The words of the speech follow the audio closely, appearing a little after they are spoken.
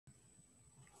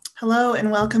Hello and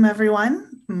welcome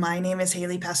everyone. My name is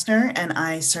Haley Pestner and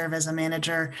I serve as a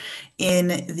manager in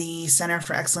the Center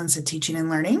for Excellence in Teaching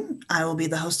and Learning. I will be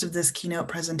the host of this keynote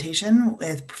presentation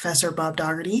with Professor Bob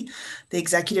Daugherty, the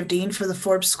Executive Dean for the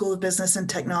Forbes School of Business and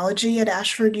Technology at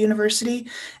Ashford University,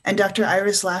 and Dr.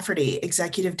 Iris Lafferty,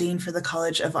 Executive Dean for the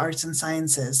College of Arts and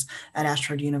Sciences at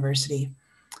Ashford University.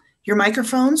 Your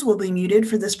microphones will be muted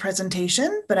for this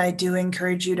presentation, but I do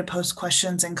encourage you to post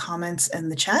questions and comments in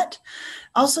the chat.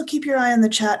 Also, keep your eye on the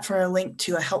chat for a link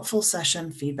to a helpful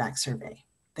session feedback survey.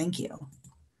 Thank you.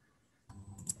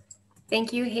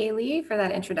 Thank you, Haley, for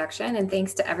that introduction, and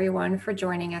thanks to everyone for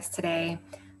joining us today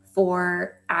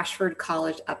for Ashford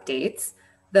College Updates.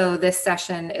 Though this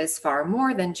session is far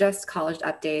more than just college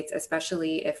updates,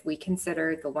 especially if we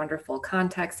consider the wonderful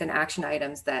context and action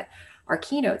items that our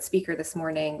keynote speaker this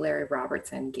morning, Larry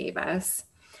Robertson, gave us.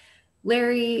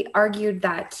 Larry argued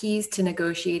that keys to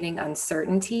negotiating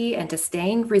uncertainty and to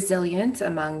staying resilient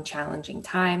among challenging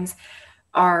times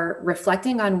are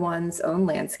reflecting on one's own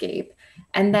landscape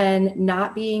and then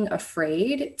not being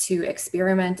afraid to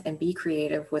experiment and be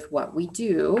creative with what we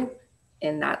do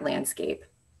in that landscape.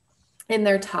 In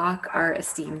their talk, our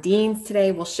esteemed deans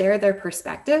today will share their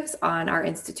perspectives on our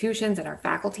institutions and our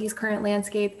faculty's current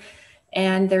landscape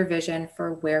and their vision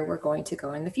for where we're going to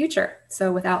go in the future.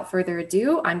 So without further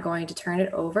ado, I'm going to turn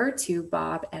it over to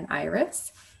Bob and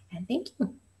Iris, and thank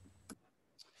you.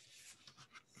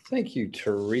 Thank you,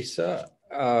 Teresa.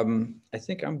 I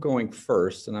think I'm going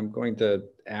first, and I'm going to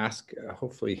ask,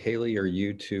 hopefully, Haley or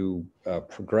you to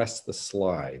progress the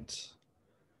slides.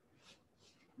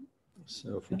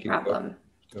 So if we could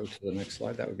go to the next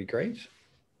slide, that would be great.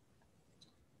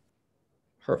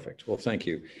 Perfect. Well, thank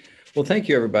you. Well, thank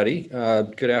you, everybody.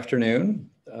 Good afternoon.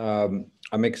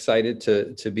 I'm excited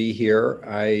to be here.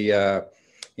 I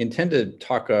intend to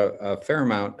talk a fair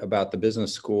amount about the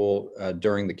business school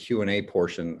during the Q&A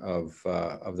portion of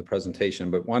the presentation,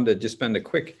 but wanted to just spend a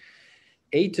quick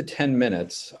 8 to 10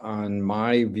 minutes on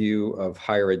my view of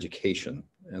higher education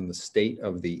and the state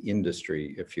of the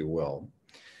industry, if you will.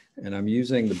 And I'm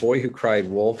using The Boy Who Cried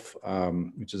Wolf,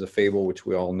 which is a fable which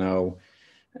we all know,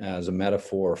 as a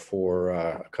metaphor for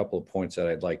a couple of points that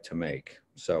I'd like to make.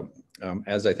 So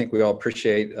as I think we all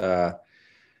appreciate,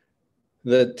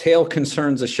 the tale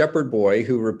concerns a shepherd boy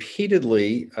who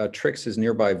repeatedly tricks his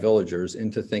nearby villagers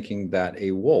into thinking that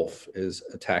a wolf is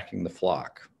attacking the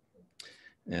flock.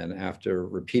 And after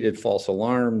repeated false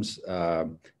alarms,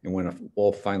 and when a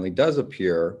wolf finally does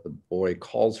appear, the boy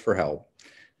calls for help.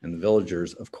 And the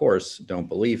villagers, of course, don't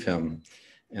believe him,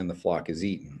 and the flock is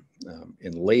eaten.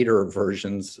 In later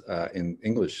versions, in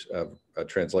English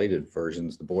translated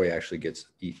versions, the boy actually gets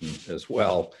eaten as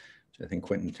well, which I think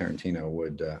Quentin Tarantino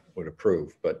would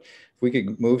approve. But if we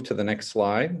could move to the next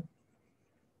slide.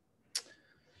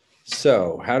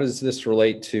 So how does this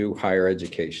relate to higher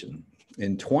education?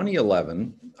 In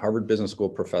 2011, Harvard Business School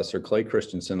professor Clay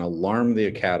Christensen alarmed the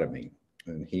academy,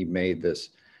 and he made this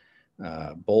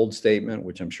bold statement,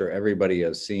 which I'm sure everybody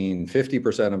has seen.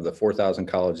 50% of the 4,000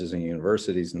 colleges and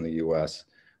universities in the US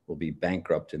will be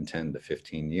bankrupt in 10 to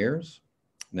 15 years.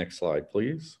 Next slide,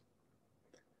 please.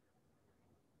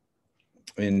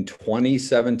 In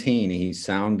 2017, he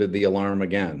sounded the alarm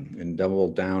again and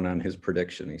doubled down on his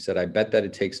prediction. He said, "I bet that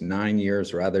it takes 9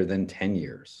 years rather than 10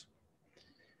 years.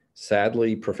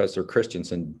 Sadly, Professor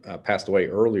Christensen passed away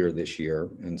earlier this year,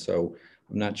 and so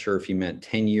I'm not sure if he meant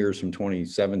 10 years from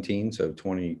 2017, so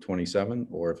 2027,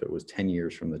 or if it was 10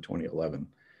 years from the 2011.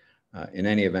 In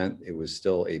any event, it was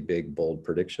still a big, bold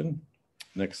prediction.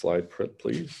 Next slide,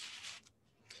 please.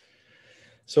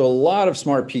 So a lot of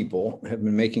smart people have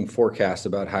been making forecasts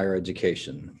about higher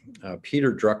education.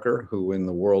 Peter Drucker, who in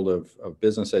the world of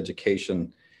business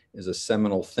education is a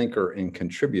seminal thinker and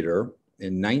contributor,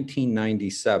 in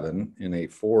 1997, in a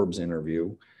Forbes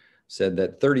interview, said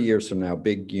that 30 years from now,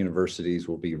 big universities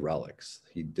will be relics.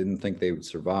 He didn't think they would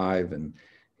survive, and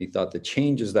he thought the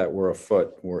changes that were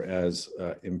afoot were as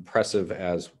impressive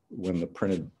as when the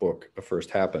printed book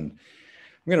first happened.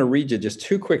 I'm going to read you just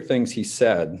 2 quick things he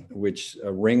said, which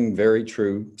ring very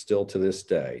true still to this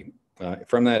day.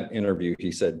 From that interview,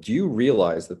 he said, "Do you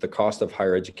realize that the cost of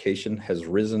higher education has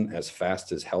risen as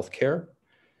fast as healthcare?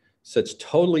 Such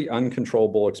totally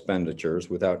uncontrollable expenditures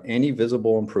without any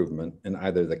visible improvement in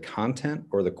either the content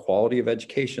or the quality of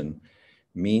education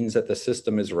means that the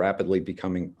system is rapidly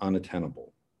becoming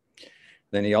unattainable."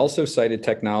 Then he also cited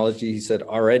technology. He said,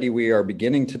 "Already we are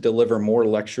beginning to deliver more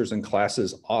lectures and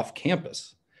classes off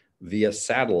campus via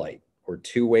satellite or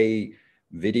two-way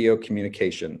video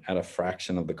communication at a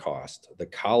fraction of the cost. The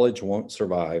college won't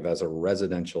survive as a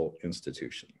residential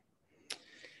institution."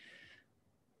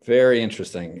 Very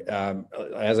interesting.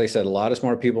 As I said, a lot of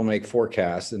smart people make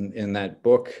forecasts. And in that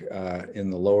book, in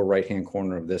the lower right-hand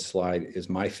corner of this slide, is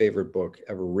my favorite book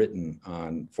ever written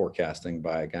on forecasting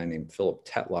by a guy named Philip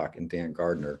Tetlock and Dan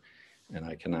Gardner. And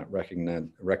I cannot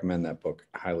recommend that book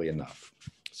highly enough.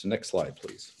 So next slide,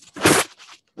 please.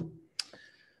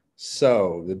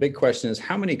 So the big question is,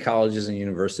 how many colleges and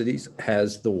universities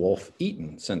has the wolf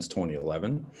eaten since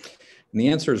 2011? And the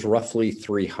answer is roughly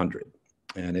 300.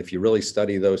 And if you really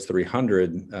study those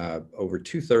 300, over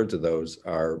 2/3 of those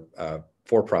are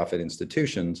for-profit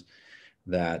institutions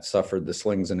that suffered the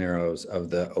slings and arrows of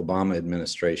the Obama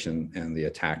administration and the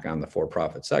attack on the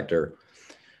for-profit sector.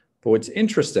 But what's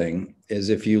interesting is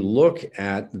if you look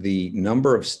at the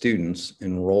number of students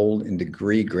enrolled in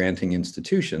degree granting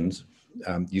institutions,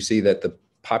 you see that the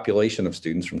population of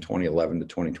students from 2011 to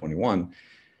 2021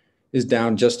 is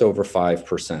down just over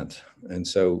 5%. And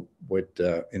so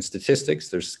in statistics,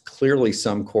 there's clearly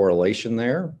some correlation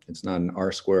there. It's not an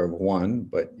R square of 1,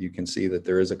 but you can see that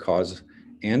there is a cause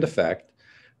and effect,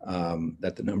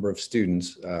 that the number of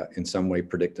students in some way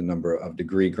predict the number of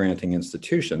degree granting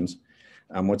institutions.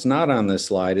 What's not on this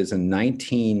slide is in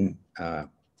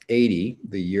 1980,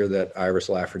 the year that Iris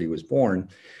Lafferty was born,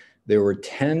 there were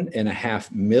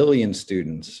 10.5 million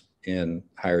students in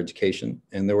higher education,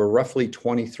 and there were roughly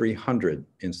 2,300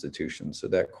 institutions. So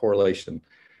that correlation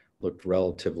looked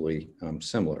relatively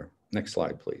similar. Next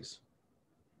slide, please.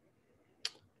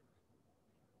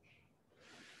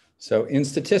 So in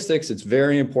statistics, it's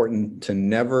very important to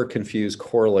never confuse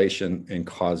correlation and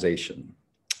causation.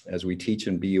 As we teach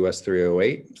in BUS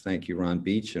 308, thank you, Ron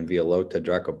Beach and Violeta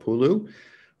Dracopoulou,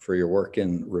 for your work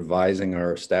in revising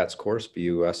our stats course,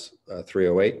 BUS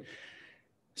 308.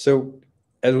 So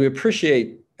as we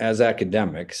appreciate as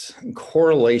academics,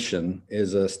 correlation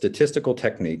is a statistical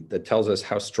technique that tells us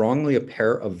how strongly a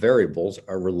pair of variables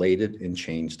are related and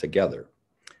change together.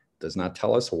 It does not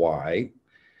tell us why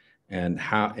and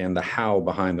the how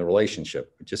behind the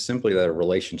relationship, but just simply that a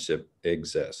relationship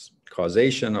exists.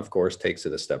 Causation, of course, takes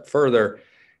it a step further. It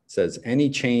says any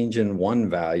change in one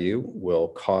value will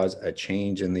cause a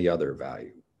change in the other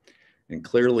value. And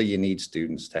clearly you need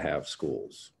students to have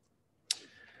schools.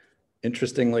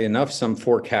 Interestingly enough, some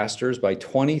forecasters by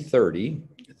 2030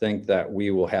 think that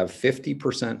we will have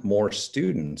 50% more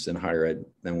students in higher ed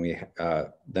than we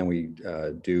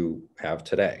do have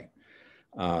today.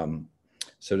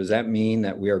 So does that mean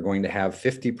that we are going to have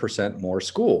 50% more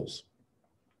schools?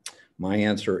 My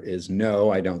answer is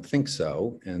no, I don't think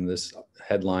so. And this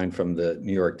headline from the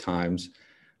New York Times,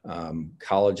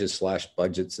 colleges slash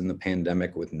budgets in the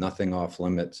pandemic with nothing off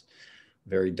limits,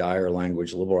 very dire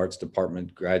language, liberal arts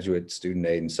department, graduate student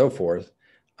aid, and so forth.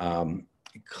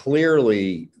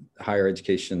 Clearly, higher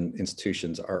education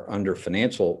institutions are under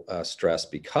financial stress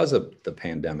because of the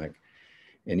pandemic.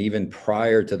 And even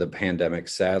prior to the pandemic,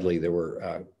 sadly, there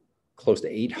were close to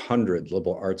 800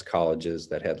 liberal arts colleges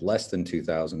that had less than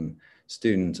 2,000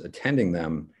 students attending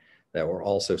them that were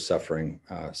also suffering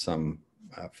some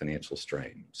financial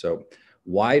strain. So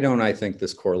why don't I think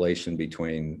this correlation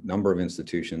between number of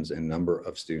institutions and number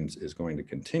of students is going to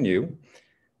continue?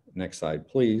 Next slide,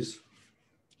 please.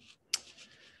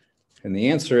 And the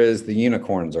answer is the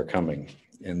unicorns are coming,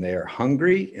 and they are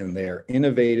hungry and they are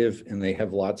innovative and they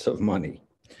have lots of money.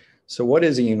 So what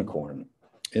is a unicorn?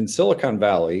 In Silicon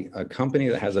Valley, a company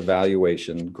that has a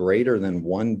valuation greater than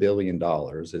 $1 billion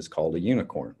is called a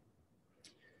unicorn.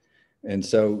 And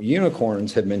so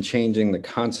unicorns have been changing the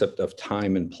concept of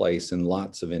time and place in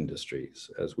lots of industries.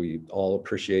 As we all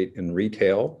appreciate in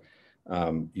retail,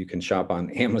 you can shop on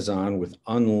Amazon with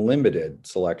unlimited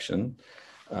selection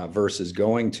versus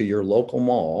going to your local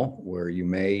mall where you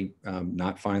may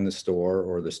not find the store,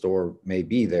 or the store may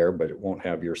be there, but it won't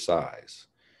have your size.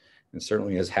 And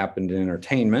certainly has happened in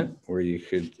entertainment where you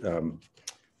could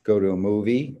go to a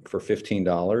movie for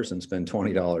 $15 and spend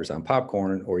 $20 on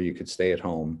popcorn, or you could stay at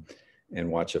home and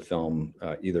watch a film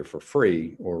either for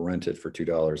free or rent it for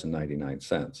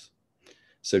 $2.99.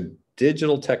 So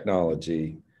digital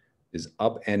technology is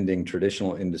upending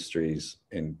traditional industries,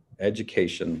 and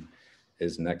education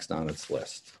is next on its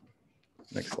list.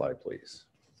 Next slide, please.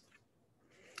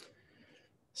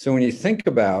 So when you think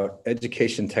about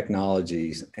education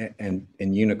technologies and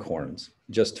unicorns,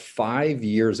 just 5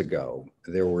 years ago,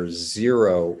 there were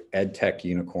 0 ed tech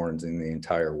unicorns in the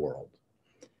entire world.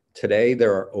 Today,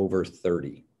 there are over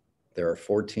 30. There are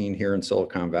 14 here in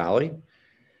Silicon Valley,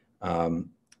 and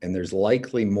there's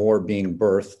likely more being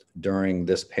birthed during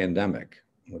this pandemic.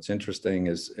 What's interesting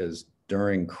is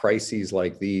during crises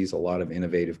like these, a lot of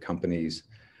innovative companies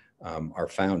are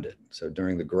founded. So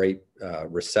during the Great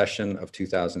Recession of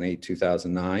 2008,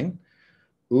 2009,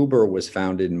 Uber was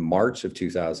founded in March of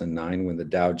 2009 when the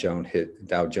Dow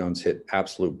Jones hit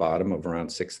absolute bottom of around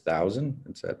 6,000.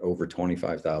 It's at over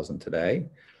 25,000 today.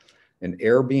 And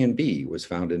Airbnb was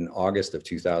founded in August of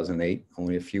 2008,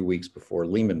 only a few weeks before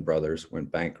Lehman Brothers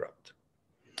went bankrupt.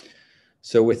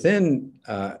 So within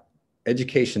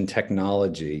education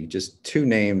technology, just two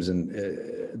names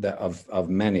of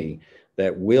many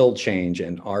that will change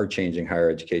and are changing higher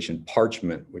education.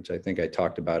 Parchment, which I think I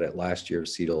talked about at last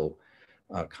year's CETL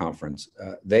conference.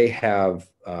 They have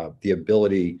the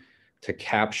ability to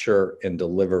capture and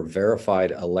deliver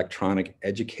verified electronic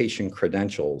education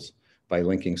credentials by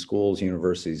linking schools,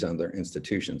 universities, and other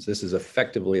institutions. This is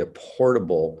effectively a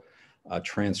portable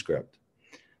transcript.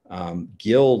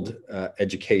 Guild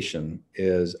Education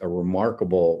is a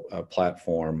remarkable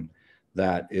platform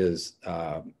that is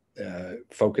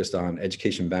focused on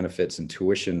education benefits and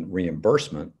tuition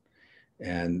reimbursement.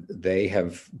 And they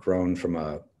have grown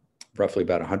from roughly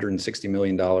about $160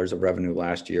 million of revenue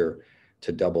last year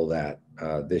to double that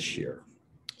this year.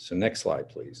 So next slide,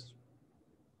 please.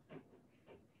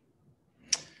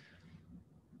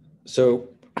 So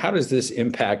how does this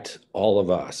impact all of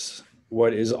us?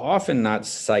 What is often not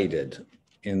cited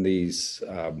in these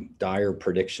dire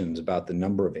predictions about the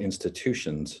number of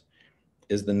institutions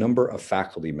is the number of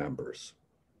faculty members.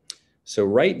 So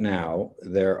right now,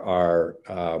 there are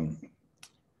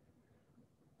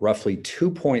roughly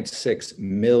 2.6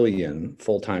 million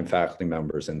full-time faculty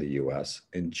members in the US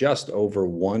and just over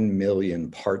 1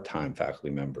 million part-time faculty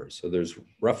members. So there's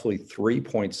roughly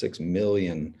 3.6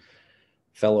 million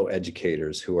fellow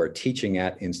educators who are teaching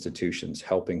at institutions,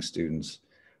 helping students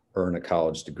earn a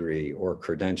college degree or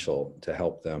credential to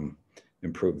help them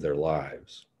improve their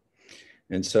lives.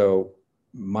 And so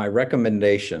my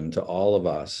recommendation to all of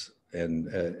us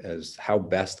as how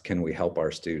best can we help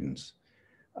our students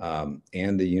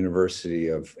and the University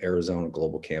of Arizona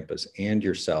Global Campus and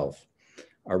yourself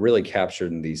are really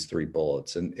captured in these three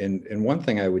bullets. And one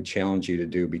thing I would challenge you to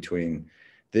do between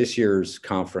this year's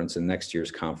conference and next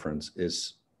year's conference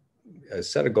is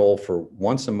set a goal for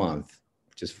once a month.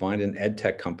 Just find an ed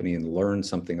tech company and learn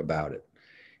something about it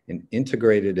and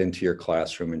integrate it into your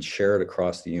classroom and share it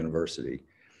across the university.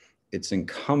 It's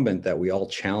incumbent that we all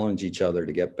challenge each other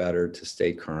to get better, to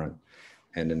stay current,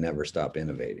 and to never stop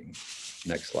innovating.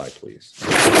 Next slide, please.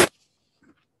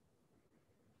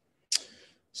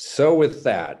 So with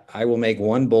that, I will make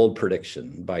one bold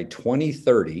prediction. By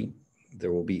 2030,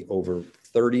 there will be over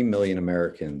 30 million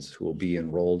Americans who will be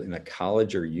enrolled in a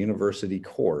college or university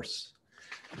course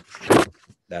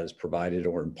that is provided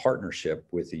or in partnership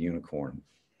with a unicorn.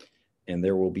 And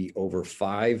there will be over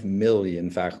 5 million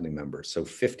faculty members, so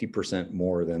 50%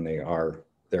 more than there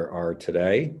are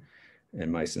today. And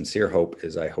my sincere hope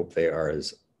is I hope they are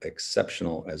as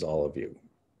exceptional as all of you.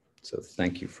 So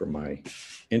thank you for my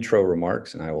intro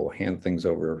remarks, and I will hand things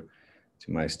over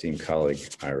to my esteemed colleague,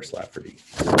 Iris Lafferty.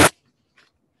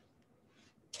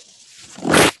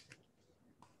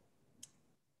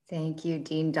 Thank you,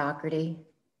 Dean Daugherty.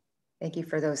 Thank you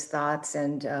for those thoughts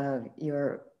and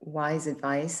your wise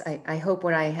advice. I hope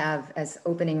what I have as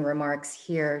opening remarks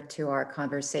here to our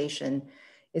conversation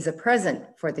is a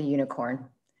present for the unicorn.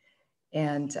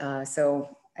 And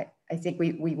so I think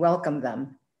we welcome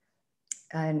them.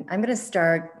 And I'm going to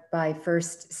start by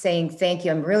first saying thank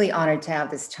you. I'm really honored to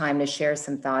have this time to share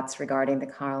some thoughts regarding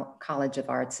the College of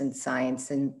Arts and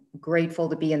Science, and grateful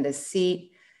to be in this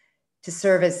seat to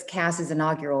serve as Cass's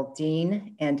inaugural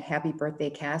dean. And happy birthday,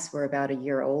 Cass. We're about a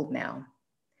year old now.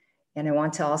 And I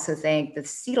want to also thank the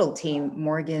CETL team,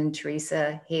 Morgan,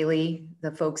 Teresa, Haley,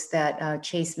 the folks that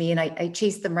chased me, and I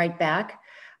chased them right back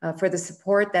for the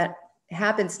support that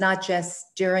happens not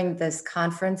just during this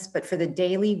conference, but for the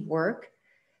daily work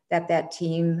that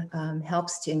team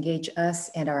helps to engage us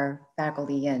and our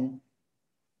faculty in.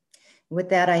 With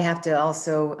that, I have to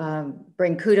also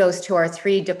bring kudos to our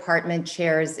 3 department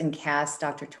chairs in CAS,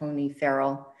 Dr. Tony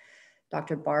Farrell,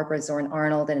 Dr. Barbara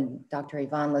Zorn-Arnold, and Dr.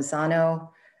 Yvonne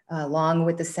Lozano, along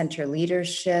with the center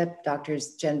leadership,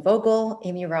 Drs. Jen Vogel,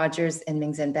 Amy Rogers, and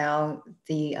Mingzhen Bao.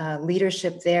 The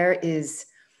leadership there is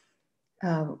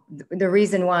the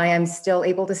reason why I'm still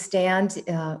able to stand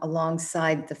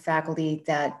alongside the faculty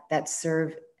that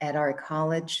serve at our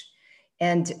college.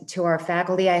 And to our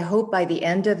faculty, I hope by the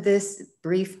end of this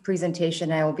brief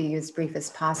presentation, I will be as brief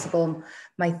as possible.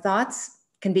 My thoughts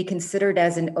can be considered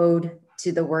as an ode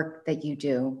to the work that you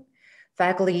do.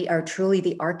 Faculty are truly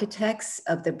the architects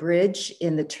of the bridge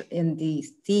in the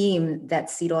theme that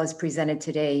CETL has presented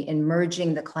today, in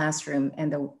merging the classroom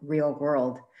and the real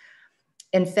world.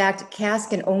 In fact, CAS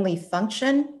can only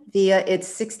function via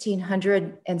its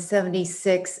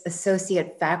 1,676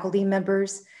 associate faculty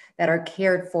members that are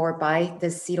cared for by the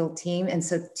CETL team. And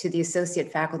so to the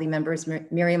associate faculty members,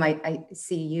 Miriam, I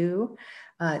see you.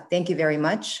 Thank you very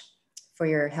much for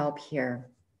your help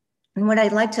here. And what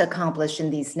I'd like to accomplish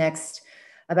in these next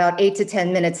about 8 to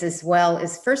 10 minutes as well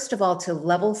is, first of all, to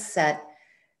level set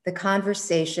the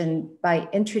conversation by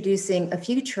introducing a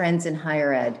few trends in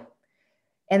higher ed.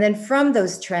 And then from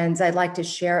those trends, I'd like to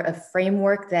share a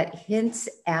framework that hints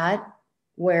at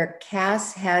where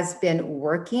CAS has been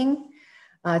working.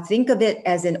 Think of it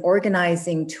as an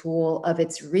organizing tool of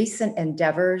its recent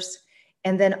endeavors,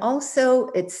 and then also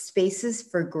its spaces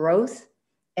for growth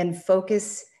and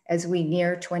focus as we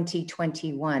near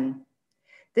 2021.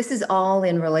 This is all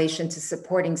in relation to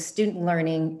supporting student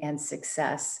learning and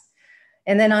success.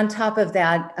 And then on top of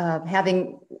that,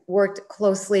 having worked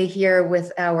closely here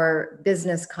with our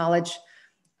business college,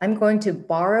 I'm going to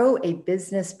borrow a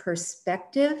business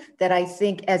perspective that I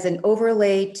think as an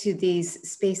overlay to these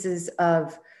spaces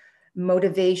of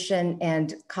motivation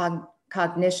and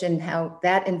cognition, how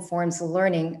that informs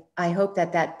learning. I hope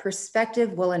that that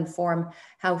perspective will inform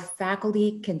how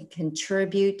faculty can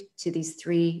contribute to these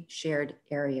three shared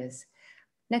areas.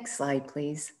 Next slide,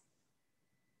 please.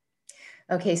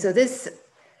 Okay, so this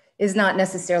is not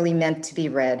necessarily meant to be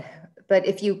read, but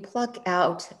if you pluck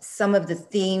out some of the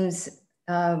themes,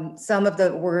 some of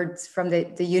the words from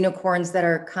the unicorns that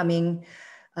are coming,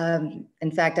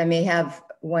 in fact, I may have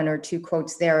one or two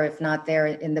quotes there, if not there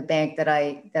in the bank that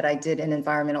I did an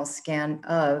environmental scan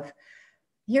of.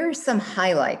 Here are some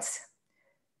highlights.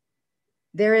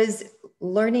 There is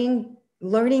learning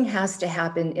has to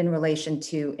happen in relation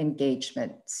to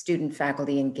engagement,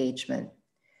 student-faculty engagement.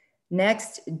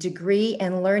 Next, degree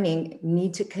and learning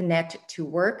need to connect to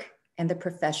work and the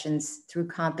professions through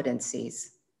competencies.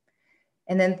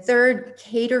 And then third,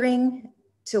 catering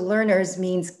to learners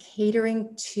means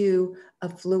catering to a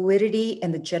fluidity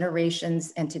in the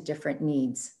generations and to different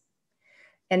needs.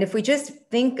 And if we just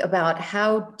think about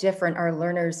how different our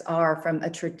learners are from a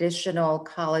traditional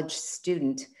college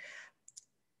student,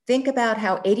 think about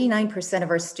how 89% of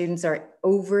our students are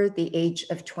over the age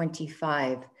of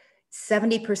 25.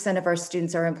 70% of our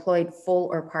students are employed full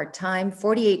or part-time,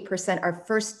 48% are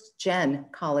first-gen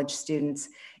college students,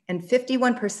 and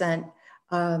 51%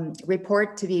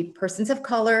 report to be persons of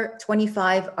color,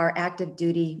 25 are active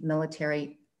duty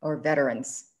military or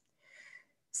veterans.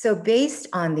 So based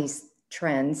on these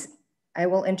trends, I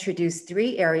will introduce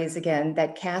three areas again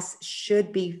that CAS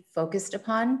should be focused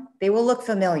upon. They will look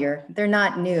familiar, they're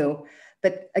not new,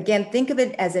 but again, think of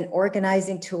it as an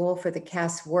organizing tool for the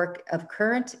CAS work of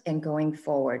current and going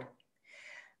forward.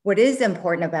 What is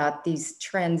important about these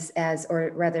trends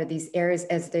or rather these areas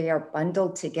as they are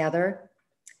bundled together,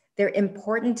 they're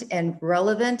important and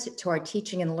relevant to our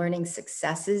teaching and learning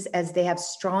successes as they have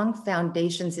strong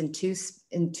foundations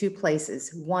in two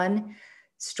places. One,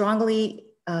 strongly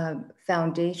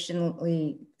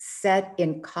foundationally set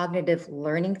in cognitive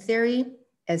learning theory,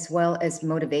 as well as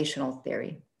motivational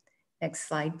theory. Next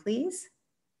slide, please.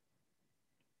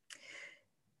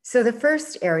 So the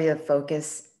first area of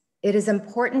focus, it is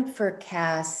important for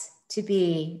CAS to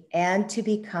be and to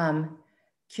become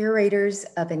curators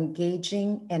of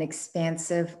engaging and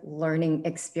expansive learning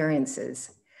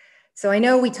experiences. So I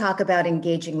know we talk about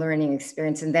engaging learning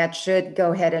experience, and that should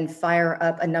go ahead and fire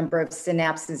up a number of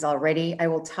synapses already. I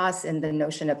will toss in the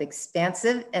notion of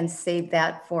expansive and save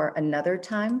that for another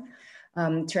time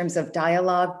in terms of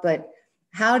dialogue, but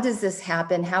how does this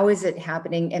happen? How is it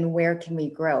happening, and where can we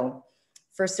grow?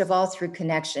 First of all, through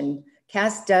connection.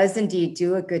 CAS does indeed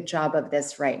do a good job of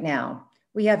this right now.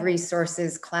 We have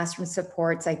resources, classroom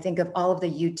supports. I think of all of the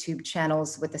YouTube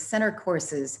channels with the center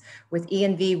courses, with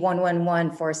ENV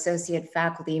 111 for associate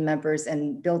faculty members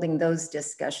and building those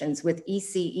discussions, with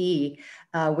ECE,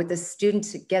 with the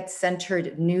Student Get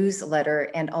Centered newsletter,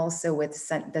 and also with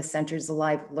the center's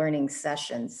live learning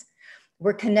sessions.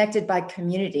 We're connected by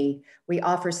community. We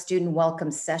offer student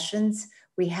welcome sessions.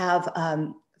 We have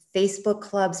Facebook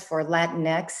clubs for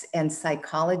Latinx and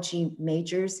psychology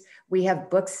majors. We have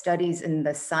book studies in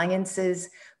the sciences.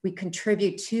 We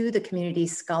contribute to the community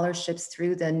scholarships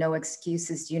through the No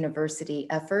Excuses University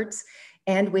efforts.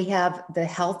 And we have the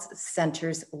health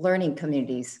centers learning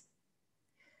communities.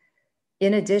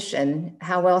 In addition,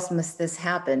 how else must this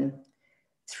happen?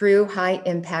 Through high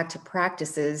impact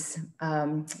practices.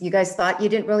 You guys thought you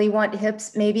didn't really want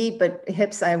HIPs maybe, but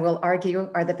HIPs, I will argue,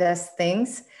 are the best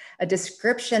things. A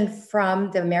description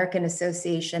from the American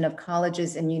Association of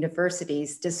Colleges and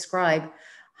Universities describe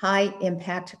high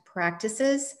impact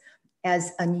practices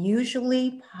as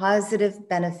unusually positive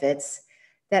benefits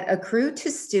that accrue to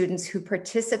students who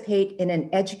participate in an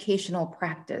educational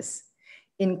practice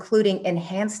including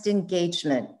enhanced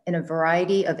engagement in a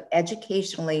variety of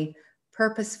educationally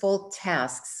purposeful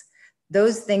tasks,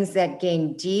 those things that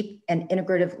gain deep and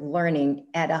integrative learning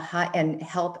at a high and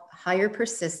help higher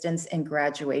persistence and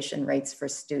graduation rates for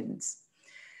students.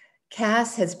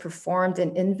 CAS has performed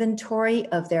an inventory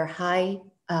of their high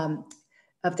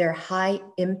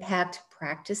impact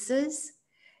practices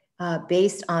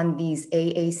based on these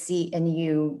AAC and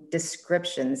U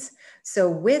descriptions. So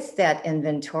with that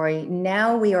inventory,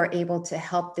 now we are able to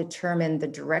help determine the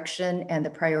direction and the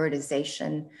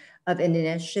prioritization of an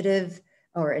initiative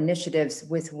or initiatives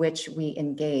with which we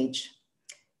engage.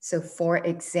 So for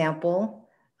example,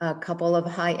 a couple of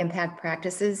high impact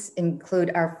practices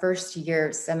include our first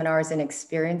year seminars and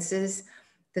experiences.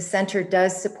 The center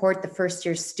does support the first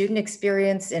year student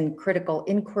experience in critical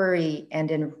inquiry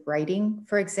and in writing,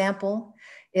 for example.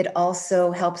 It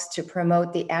also helps to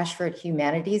promote the Ashford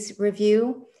Humanities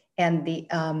Review, and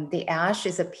the ASH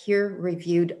is a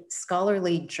peer-reviewed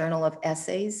scholarly journal of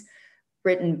essays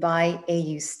written by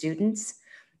AU students.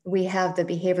 We have the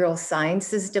Behavioral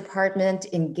Sciences Department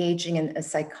engaging in a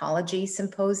psychology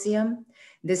symposium.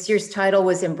 This year's title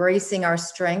was Embracing Our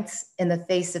Strengths in the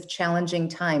Face of Challenging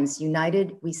Times.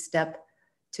 United, we step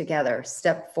together,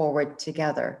 step forward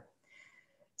together.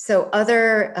 So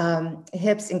other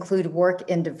HIPs include work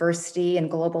in diversity and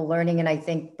global learning, and I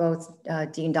think both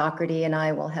Dean Daugherty and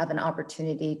I will have an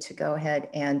opportunity to go ahead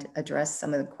and address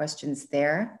some of the questions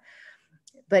there.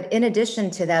 But in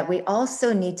addition to that, we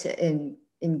also need to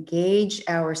engage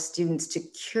our students to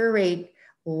curate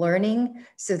learning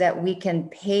so that we can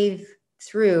pave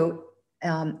through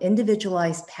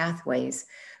individualized pathways.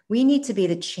 We need to be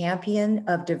the champion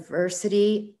of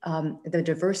diversity, the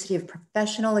diversity of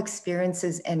professional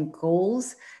experiences and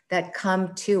goals that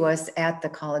come to us at the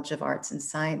College of Arts and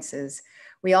Sciences.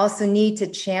 We also need to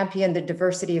champion the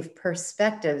diversity of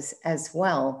perspectives as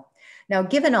well. Now,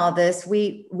 given all this,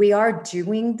 we are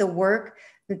doing the work.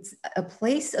 It's a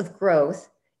place of growth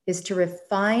is to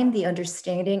refine the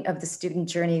understanding of the student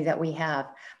journey that we have.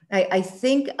 I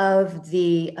think of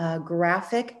the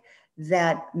graphic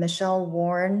that Michelle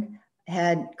Warren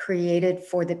had created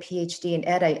for the PhD in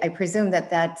Ed. I presume that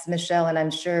that's Michelle, and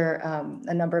I'm sure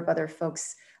a number of other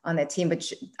folks on that team, but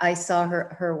I saw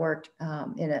her work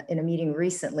in a meeting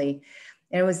recently.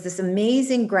 And it was this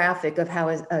amazing graphic of how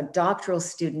a doctoral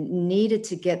student needed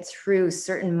to get through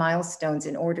certain milestones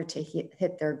in order to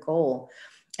hit their goal.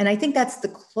 And I think that's the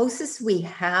closest we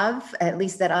have, at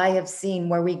least that I have seen,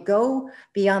 where we go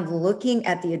beyond looking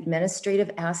at the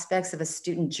administrative aspects of a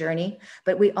student journey,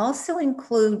 but we also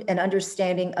include an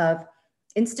understanding of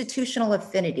institutional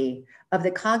affinity, of the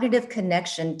cognitive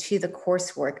connection to the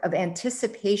coursework, of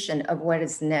anticipation of what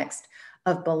is next,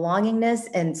 of belongingness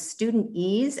and student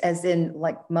ease, as in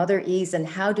like mother ease, and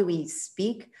how do we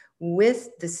speak with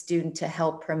the student to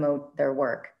help promote their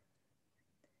work.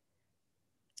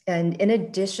 And in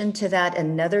addition to that,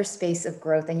 another space of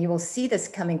growth, and you will see this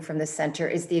coming from the center,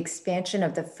 is the expansion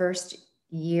of the first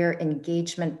year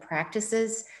engagement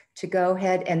practices to go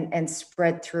ahead and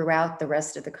spread throughout the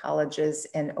rest of the colleges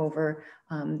and over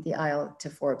the aisle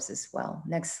to Forbes as well.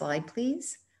 Next slide,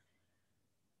 please.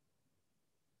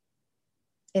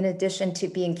 In addition to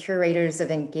being curators of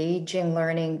engaging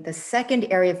learning, the second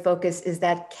area of focus is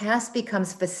that CAS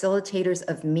becomes facilitators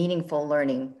of meaningful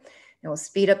learning. And we'll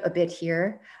speed up a bit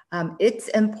here. It's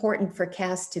important for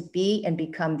CAS to be and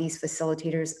become these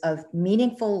facilitators of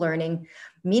meaningful learning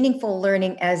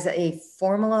as a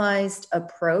formalized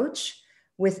approach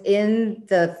within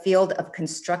the field of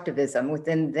constructivism,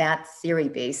 within that theory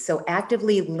base. So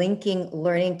actively linking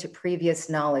learning to previous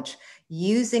knowledge,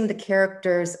 using the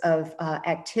characters of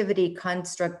activity,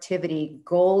 constructivity,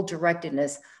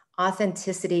 goal-directedness,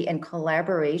 authenticity, and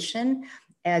collaboration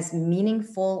as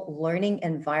meaningful learning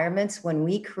environments when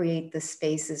we create the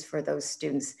spaces for those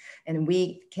students, and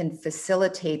we can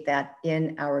facilitate that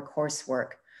in our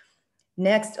coursework.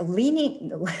 Next,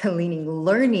 learning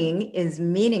is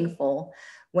meaningful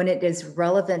when it is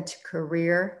relevant to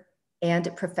career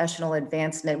and professional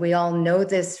advancement. We all know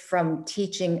this from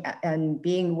teaching and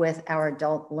being with our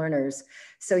adult learners.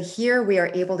 So here we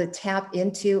are able to tap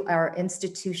into our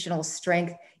institutional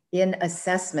strength in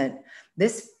assessment.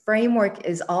 This framework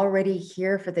is already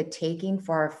here for the taking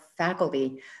for our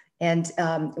faculty. And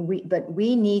but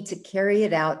we need to carry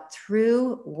it out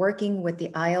through working with the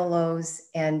ILOs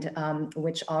and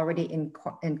which already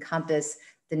encompass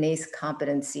the NACE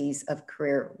competencies of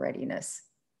career readiness.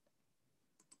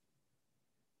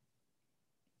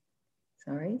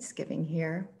 Sorry, skipping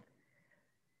here.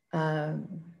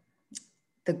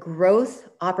 The growth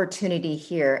opportunity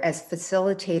here as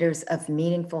facilitators of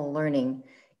meaningful learning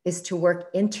is to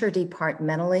work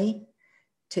interdepartmentally,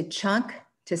 to chunk,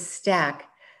 to stack,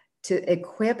 to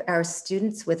equip our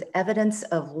students with evidence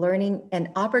of learning and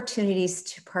opportunities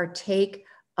to partake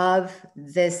of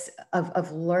this,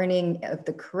 of learning of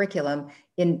the curriculum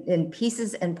in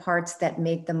pieces and parts that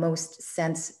make the most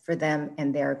sense for them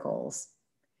and their goals.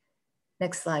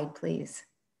 Next slide, please.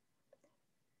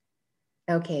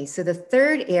 Okay, so the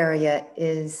third area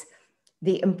is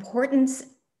the importance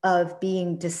of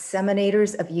being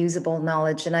disseminators of usable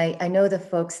knowledge. And I know the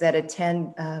folks that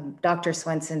attend Dr.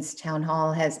 Swenson's town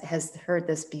hall has heard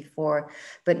this before,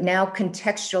 but now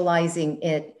contextualizing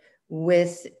it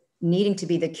with needing to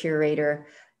be the curator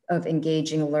of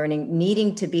engaging learning,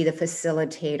 needing to be the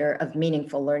facilitator of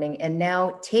meaningful learning, and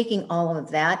now taking all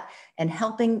of that and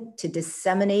helping to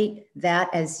disseminate that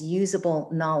as usable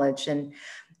knowledge. And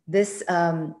this,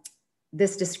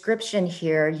 this description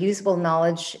here, usable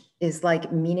knowledge is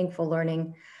like meaningful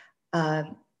learning. Let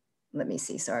me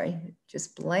see, sorry,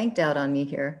 just blanked out on me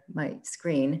here, my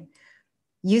screen.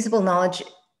 Usable knowledge,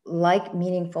 like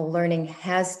meaningful learning,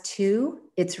 has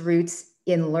its roots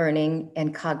in learning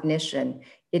and cognition.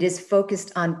 It is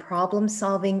focused on problem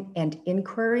solving and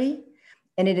inquiry,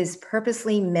 and it is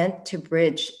purposely meant to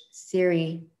bridge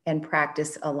theory and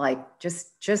practice alike,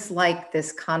 just like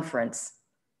this conference.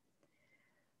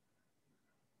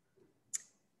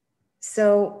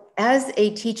 So as a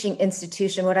teaching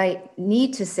institution, what I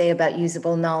need to say about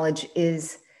usable knowledge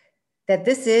is that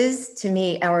this is, to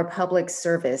me, our public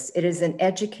service. It is an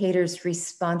educator's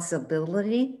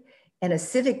responsibility and a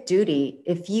civic duty.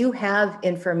 If you have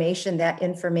information, that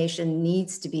information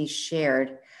needs to be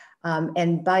shared.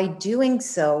 And by doing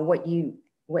so,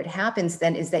 what happens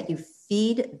then is that you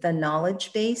feed the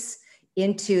knowledge base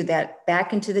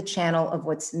back into the channel of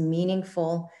what's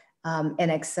meaningful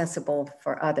and accessible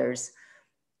for others.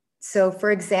 So for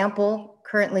example,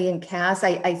 currently in CAS,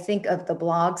 I think of the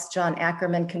blogs. John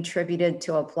Ackerman contributed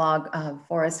to a blog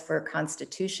for us for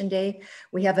Constitution Day.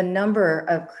 We have a number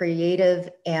of creative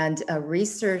and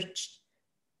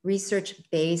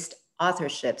research-based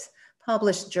authorships,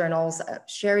 published journals,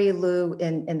 Sherry Liu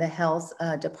in the health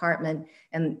department,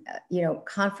 and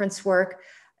conference work.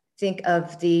 Think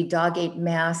of the Dog Ate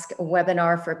Mask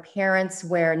webinar for parents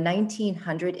where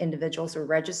 1,900 individuals were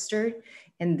registered,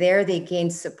 and there they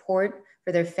gained support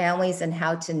for their families and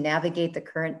how to navigate the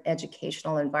current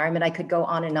educational environment. I could go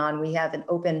on and on. We have an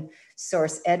open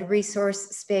source ed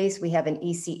resource space. We have an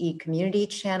ECE community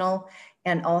channel,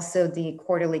 and also the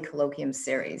quarterly colloquium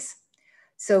series.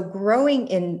 So growing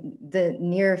in the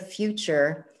near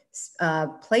future,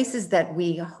 places that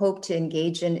we hope to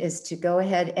engage in is to go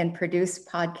ahead and produce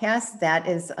podcasts. That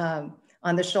is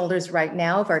on the shoulders right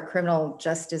now of our criminal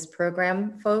justice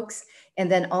program folks, and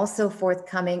then also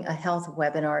forthcoming a health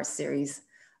webinar series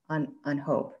on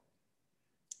hope.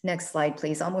 Next slide,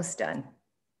 please, almost done.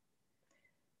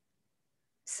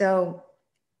 So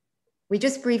we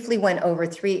just briefly went over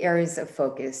 3 areas of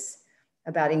focus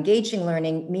about engaging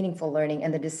learning, meaningful learning,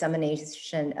 and the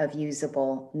dissemination of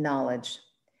usable knowledge.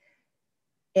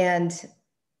 And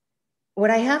what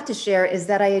I have to share is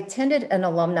that I attended an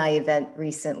alumni event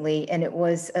recently, and it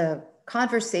was a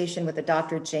conversation with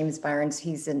Dr. James Byrnes.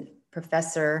 He's a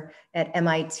professor at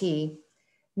MIT,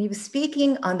 and he was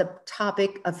speaking on the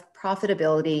topic of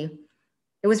profitability.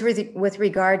 It was with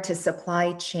regard to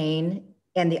supply chain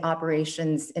and the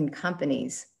operations in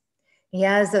companies. He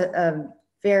has a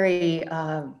very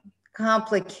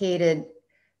complicated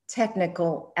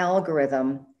technical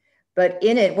algorithm, but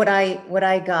in it, what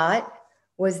I got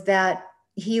was that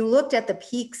he looked at the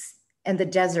peaks and the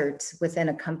deserts within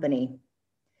a company.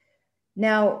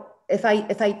 Now, if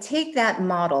I take that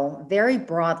model very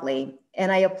broadly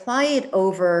and I apply it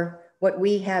over what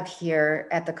we have here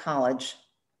at the college,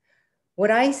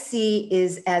 what I see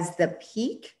is as the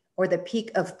peak or the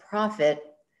peak of profit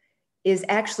is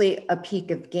actually a peak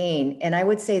of gain. And I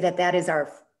would say that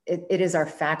it is our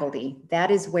faculty. That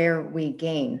is where we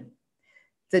gain.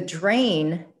 The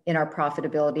drain in our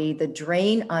profitability, the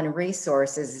drain on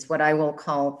resources is what I will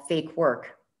call fake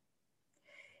work.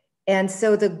 And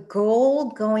so the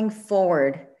goal going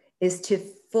forward is to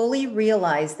fully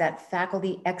realize that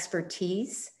faculty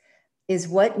expertise is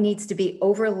what needs to be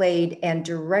overlaid and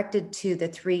directed to the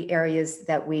 3 areas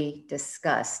that we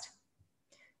discussed.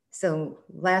 So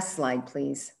last slide,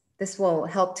 please. This will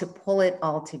help to pull it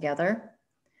all together.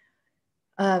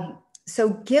 So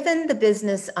given the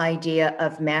business idea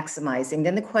of maximizing,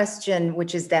 then the question,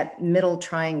 which is that middle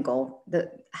triangle,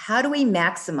 how do we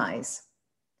maximize?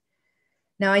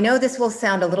 Now, I know this will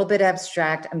sound a little bit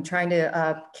abstract. I'm trying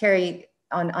to carry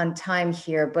on time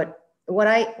here, but what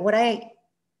I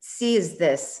see is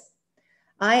this.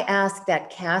 I ask that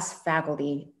CAS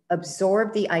faculty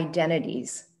absorb the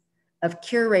identities of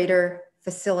curator,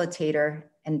 facilitator,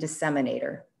 and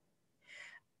disseminator.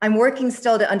 I'm working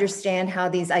still to understand how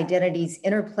these identities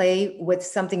interplay with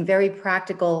something very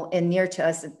practical and near to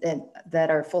us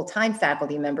that are full-time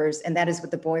faculty members, and that is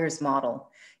with the Boyer's model,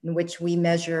 in which we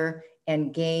measure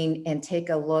and gain and take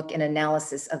a look and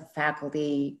analysis of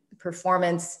faculty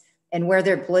performance and where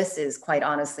their bliss is, quite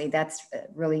honestly. That's a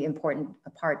really important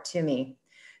part to me.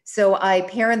 So I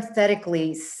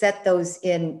parenthetically set those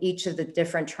in each of the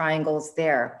different triangles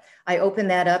there. I open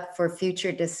that up for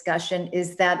future discussion.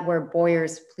 Is that where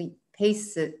Boyer's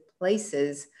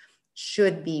places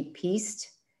should be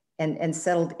pieced and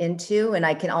settled into? And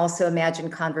I can also imagine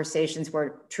conversations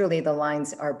where truly the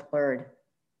lines are blurred.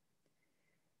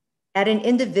 At an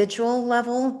individual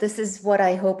level, this is what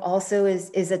I hope also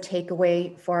is a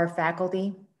takeaway for our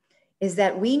faculty, is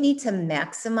that we need to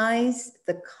maximize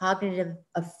the cognitive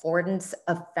affordance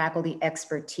of faculty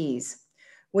expertise,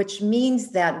 which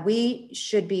means that we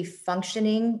should be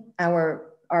functioning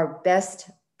our best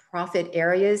profit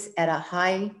areas at a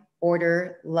high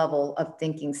order level of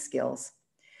thinking skills.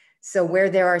 So where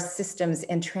there are systems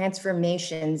and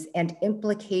transformations and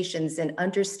implications and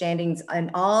understandings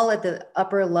and all at the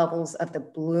upper levels of the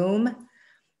Bloom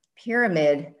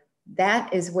pyramid,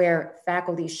 that is where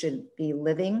faculty should be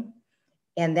living.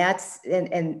 And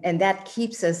that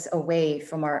keeps us away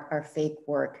from our fake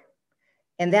work.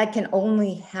 And that can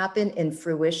only happen in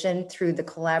fruition through the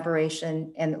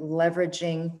collaboration and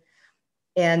leveraging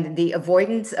and the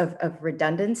avoidance of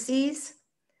redundancies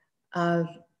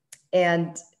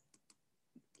and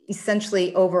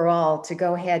essentially overall to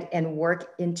go ahead and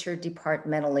work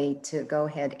interdepartmentally to go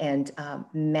ahead and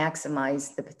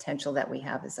maximize the potential that we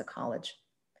have as a college.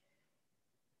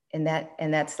 And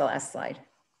that's the last slide.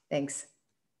 Thanks.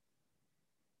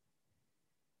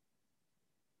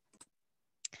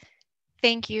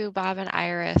 Thank you, Bob and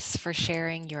Iris, for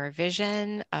sharing your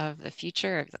vision of the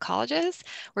future of the colleges.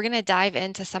 We're going to dive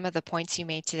into some of the points you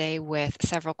made today with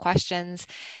several questions,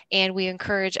 and we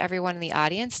encourage everyone in the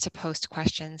audience to post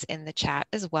questions in the chat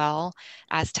as well.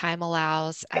 As time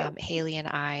allows, Haley and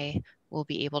I will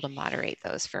be able to moderate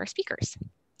those for our speakers.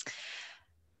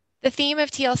 The theme of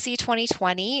TLC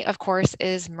 2020, of course,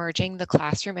 is merging the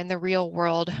classroom and the real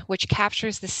world, which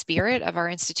captures the spirit of our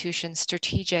institution's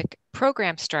strategic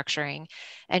program structuring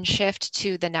and shift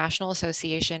to the National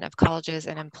Association of Colleges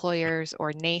and Employers,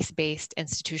 or NACE-based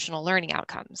institutional learning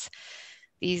outcomes.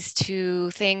 These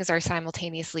two things are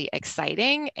simultaneously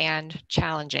exciting and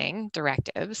challenging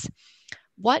directives.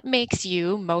 What makes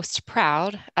you most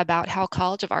proud about how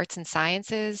College of Arts and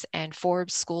Sciences and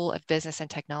Forbes School of Business and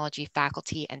Technology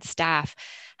faculty and staff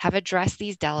have addressed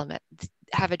these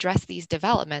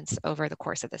developments over the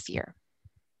course of this year?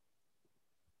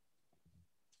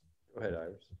 Go ahead,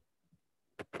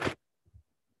 Iris.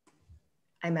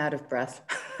 I'm out of breath.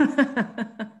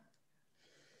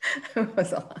 It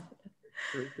was a lot.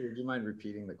 Would you mind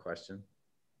repeating the question?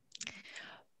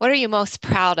 What are you most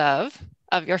proud of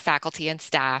your faculty and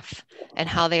staff, and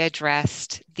how they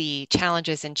addressed the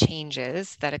challenges and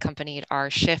changes that accompanied our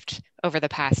shift over the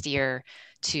past year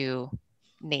to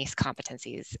NACE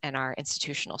competencies and our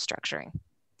institutional structuring?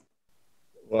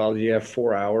 Well, you have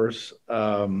 4 hours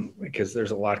because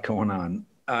there's a lot going on.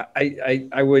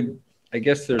 I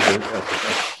guess there's a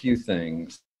few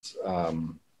things.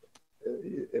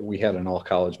 We had an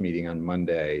all-college meeting on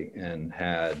Monday and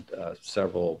had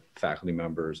several faculty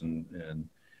members and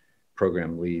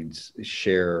program leads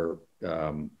share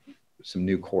some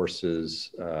new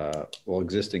courses,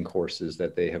 existing courses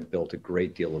that they have built a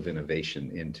great deal of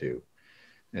innovation into.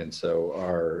 And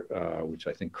so which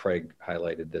I think Craig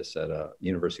highlighted this at a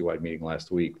university-wide meeting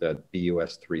last week, that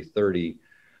BUS 330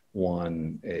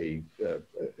 won an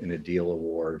Ideal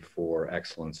Award for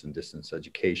excellence in distance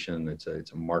education. It's a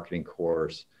marketing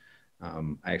course.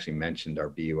 I actually mentioned our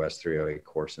BUS 308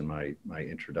 course in my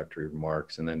introductory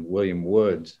remarks. And then William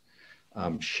Woods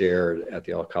shared at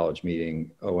the all-college meeting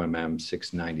OMM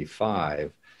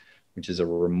 695, which is a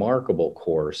remarkable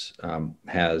course,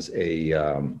 has a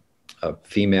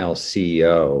female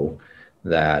CEO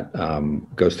that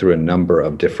goes through a number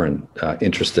of different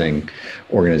interesting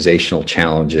organizational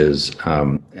challenges,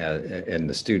 and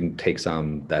the student takes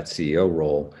on that CEO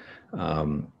role,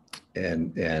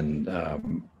 and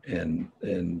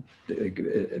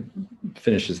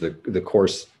finishes the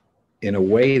course in a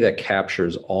way that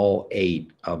captures all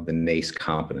 8 of the NACE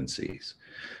competencies.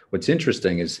 What's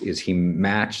interesting is he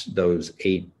matched those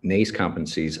 8 NACE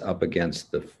competencies up against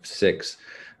the 6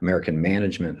 American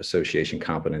Management Association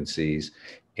competencies,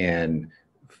 and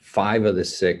 5 of the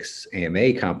 6 AMA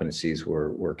competencies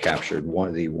were captured.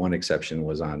 The one exception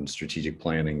was on strategic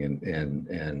planning and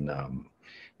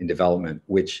in development,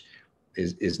 which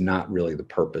is not really the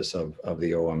purpose of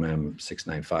the OMM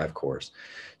 695 course.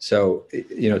 So,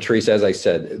 Teresa, as I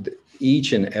said,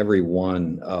 each and every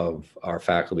one of our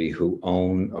faculty who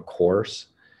own a course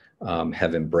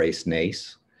have embraced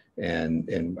NACE.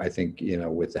 And I think,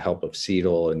 with the help of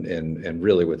Seidel and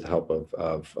really with the help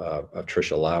of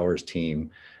Tricia Lauer's team,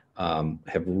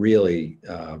 have really,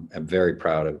 I'm very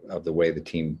proud of the way the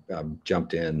team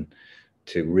jumped in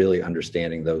to really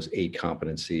understanding those 8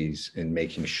 competencies and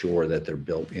making sure that they're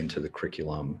built into the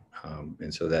curriculum.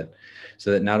 And so that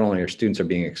not only our students are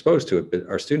being exposed to it, but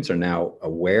our students are now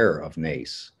aware of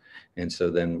NACE. And so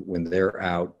then when they're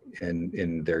out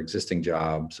in their existing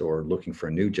jobs or looking for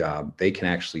a new job, they can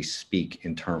actually speak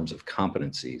in terms of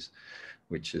competencies,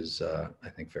 which is, I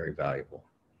think, very valuable.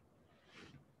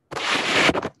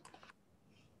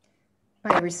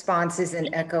 My response is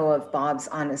an echo of Bob's,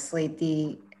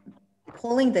 honestly.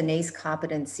 Pulling the NACE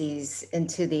competencies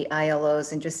into the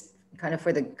ILOs, and just kind of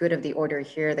for the good of the order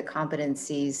here, the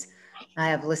competencies I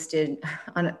have listed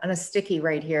on a sticky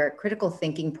right here: critical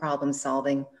thinking, problem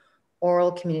solving,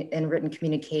 oral and written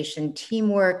communication,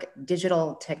 teamwork,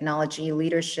 digital technology,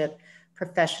 leadership,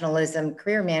 professionalism,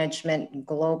 career management,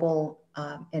 global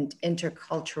and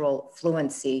intercultural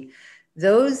fluency.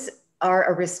 Those are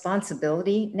a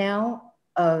responsibility now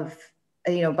of,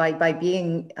 by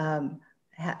being,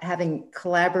 having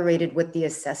collaborated with the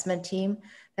assessment team,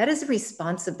 that is a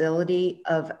responsibility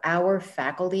of our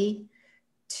faculty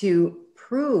to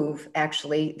prove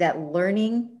actually that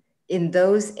learning in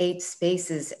those 8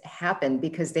 spaces happen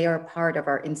because they are part of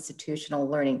our institutional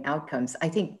learning outcomes. I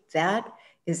think that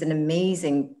is an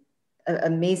amazing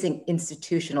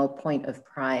institutional point of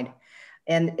pride.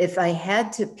 And if I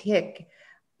had to pick,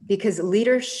 because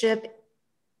leadership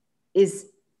is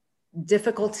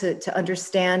difficult to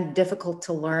understand, difficult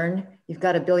to learn. You've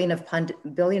got a billion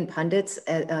pundits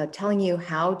telling you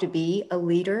how to be a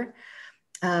leader.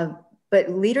 But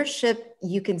leadership,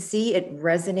 you can see it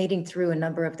resonating through a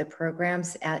number of the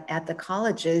programs at the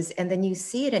colleges, and then you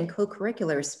see it in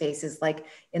co-curricular spaces like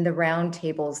in the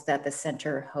roundtables that the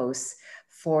center hosts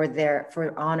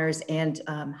for honors and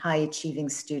high achieving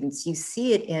students. You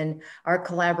see it in our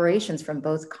collaborations from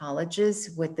both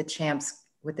colleges with the CHAMPS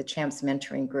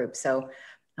mentoring group. So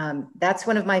that's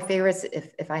one of my favorites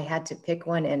if I had to pick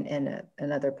one, and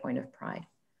another point of pride.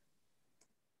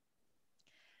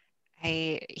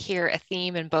 I hear a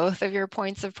theme in both of your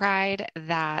points of pride,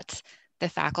 that the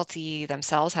faculty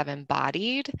themselves have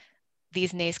embodied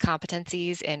these NACE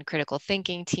competencies in critical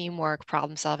thinking, teamwork,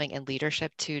 problem solving, and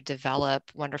leadership to develop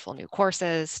wonderful new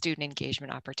courses, student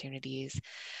engagement opportunities.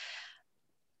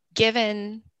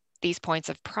 Given these points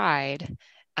of pride,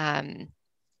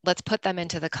 let's put them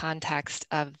into the context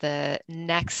of the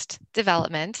next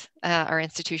development our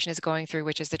institution is going through,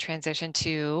 which is the transition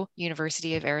to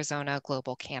University of Arizona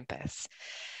Global Campus.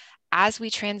 As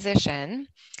we transition,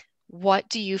 what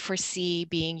do you foresee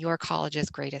being your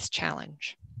college's greatest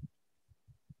challenge?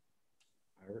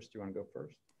 Iris, do you want to go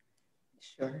first?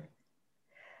 Sure.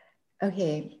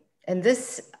 Okay, and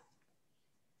this,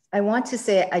 I want to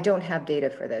say I don't have data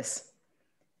for this,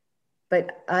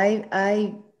 but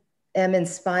I am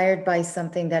inspired by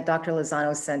something that Dr.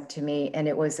 Lozano sent to me, and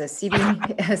it was a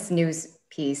CBS News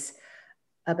piece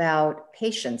about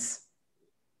patience.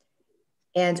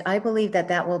 And I believe that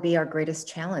that will be our greatest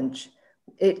challenge.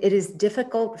 It is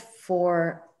difficult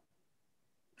for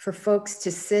folks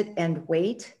to sit and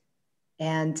wait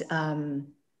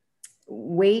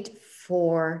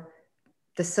for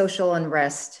the social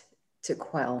unrest to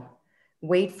quell,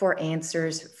 wait for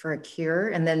answers for a cure,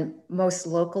 and then most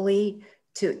locally,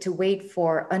 to wait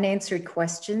for unanswered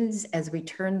questions as we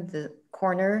turn the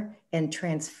corner and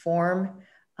transform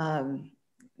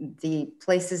the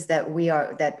places that we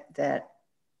are, that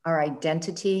our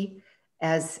identity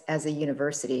as a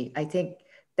university. I think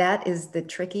that is the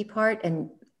tricky part, and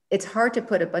it's hard to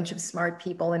put a bunch of smart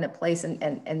people in a place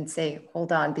and say,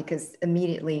 hold on, because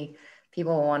immediately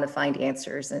people will want to find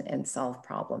answers and solve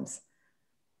problems.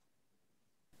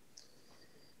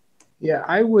 Yeah,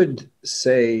 I would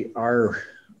say our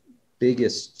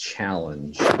biggest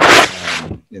challenge,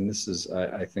 and this is,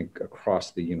 I think,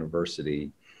 across the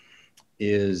university,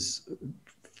 is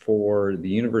for the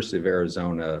University of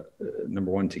Arizona, number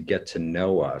one, to get to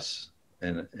know us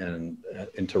and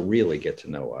to really get to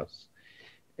know us,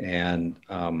 and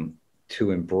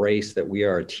to embrace that we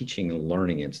are a teaching and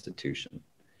learning institution.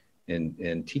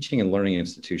 And teaching and learning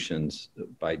institutions,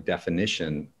 by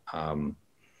definition,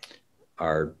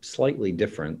 are slightly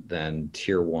different than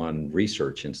tier one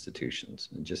research institutions,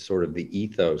 and just sort of the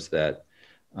ethos that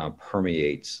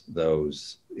permeates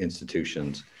those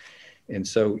institutions. And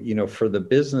so, for the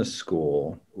business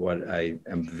school, what I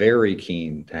am very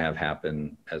keen to have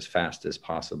happen as fast as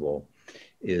possible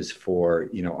is for,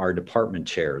 our department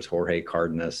chairs, Jorge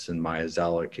Cardenas and Maya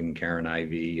Zelik and Karen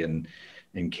Ivey and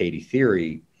Katie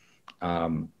Theory,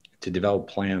 to develop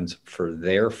plans for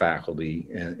their faculty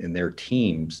and their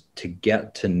teams to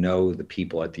get to know the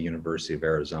people at the University of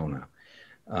Arizona.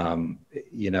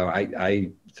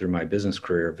 I, through my business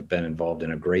career, have been involved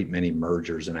in a great many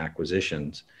mergers and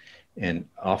acquisitions. And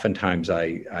oftentimes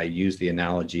I use the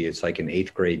analogy, it's like an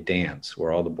 8th grade dance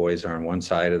where all the boys are on one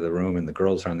side of the room and the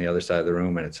girls are on the other side of the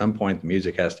room. And at some point the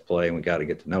music has to play and we got to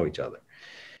get to know each other.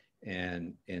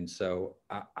 And so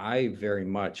I very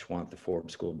much want the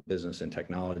Forbes School of Business and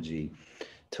Technology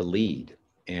to lead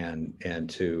and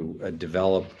to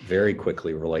develop very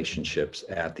quickly relationships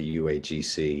at the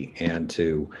UAGC and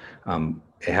to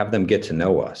have them get to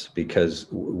know us, because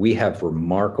we have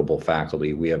remarkable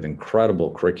faculty. We have incredible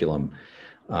curriculum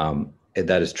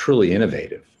that is truly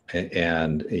innovative.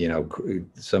 And,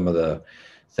 some of the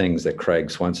things that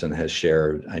Craig Swenson has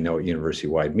shared, I know at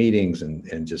university-wide meetings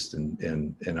and just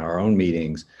in our own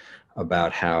meetings,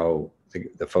 about how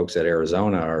the folks at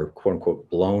Arizona are, quote unquote,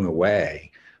 blown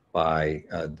away by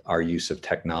our use of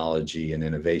technology and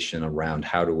innovation around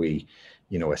how do we,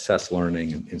 assess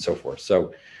learning and so forth.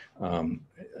 So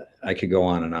I could go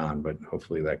on and on, but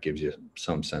hopefully that gives you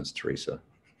some sense, Teresa.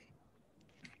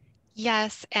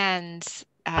 Yes, and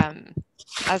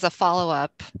as a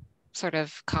follow-up sort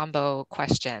of combo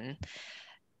question,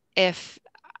 if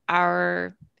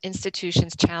our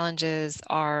institution's challenges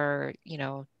are,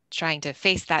 trying to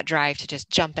face that drive to just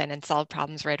jump in and solve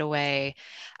problems right away,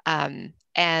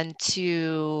 and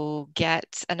to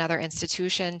get another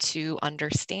institution to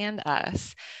understand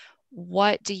us,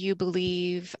 what do you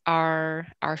believe are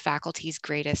our faculty's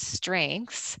greatest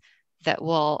strengths that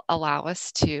will allow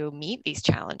us to meet these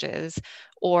challenges?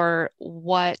 Or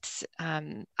what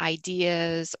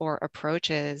ideas or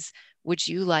approaches would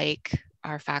you like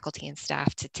our faculty and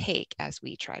staff to take as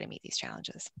we try to meet these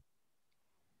challenges?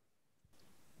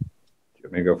 Do you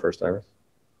want me to go first, Iris?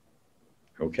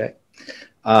 Okay.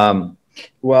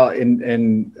 Well,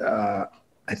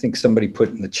 I think somebody put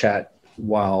in the chat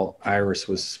while Iris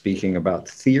was speaking about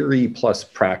theory plus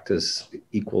practice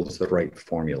equals the right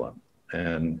formula.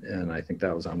 And I think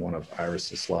that was on one of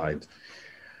Iris's slides.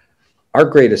 Our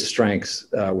greatest strengths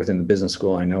within the business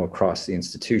school, I know across the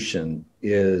institution,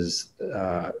 is,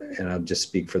 and I'll just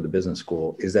speak for the business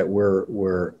school, is that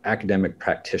we're academic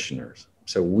practitioners.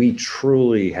 So we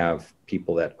truly have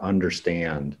people that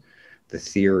understand the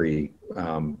theory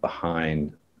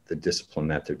behind the discipline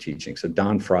that they're teaching. So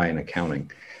Don Fry in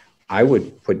accounting, I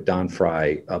would put Don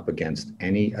Fry up against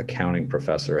any accounting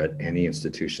professor at any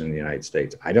institution in the United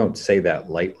States. I don't say that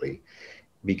lightly,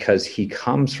 because he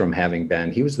comes from having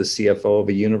been, he was the CFO of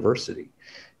a university.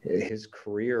 His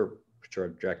career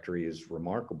trajectory is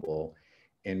remarkable.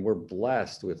 And we're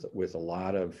blessed with a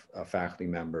lot of faculty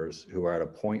members who are at a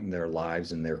point in their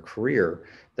lives and their career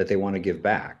that they want to give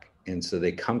back. And so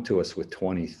they come to us with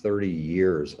 20, 30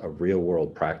 years of real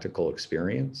world practical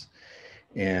experience.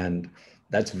 And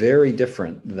that's very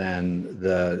different than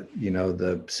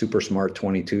the super smart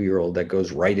 22-year-old that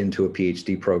goes right into a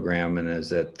PhD program and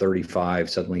is at 35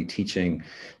 suddenly teaching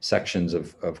sections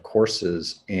of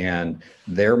courses, and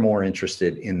they're more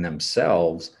interested in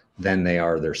themselves than they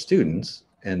are their students.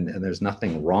 And there's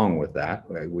nothing wrong with that.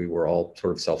 We were all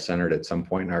sort of self-centered at some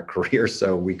point in our career,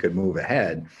 so we could move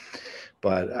ahead.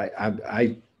 But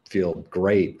I feel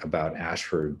great about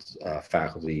Ashford's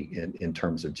faculty in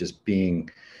terms of just being,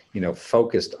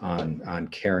 focused on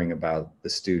caring about the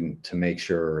student to make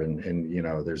sure. And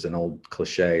there's an old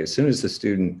cliche: as soon as the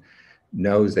student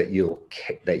knows that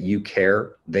you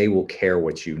care, they will care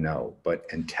what you know. But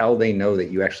until they know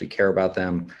that you actually care about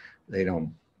them, they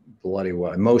don't bloody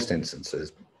well, in most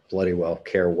instances, bloody well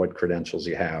care what credentials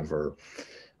you have or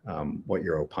what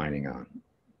you're opining on.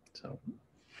 So.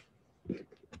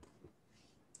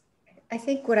 I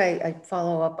think what I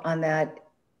follow up on that,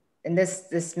 and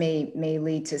this may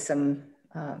lead to some,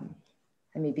 I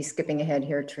may be skipping ahead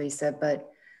here, Teresa, but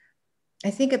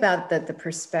I think about the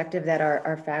perspective that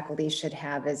our faculty should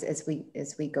have as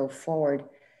we go forward.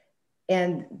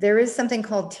 And there is something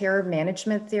called terror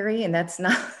management theory, and that's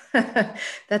not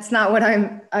that's not what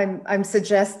I'm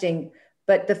suggesting.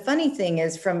 But the funny thing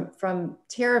is, from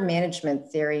terror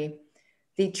management theory,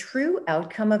 the true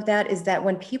outcome of that is that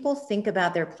when people think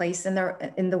about their place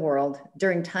in the world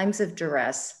during times of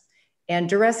duress, and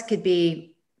duress could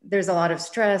be there's a lot of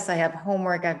stress. I have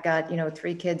homework. I've got,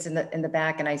 3 kids in the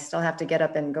back, and I still have to get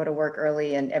up and go to work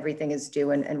early, and everything is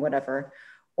due and whatever.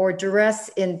 Or duress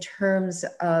in terms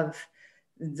of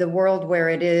the world where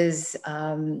it is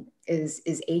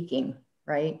aching,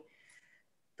 right?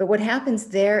 But what happens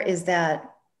there is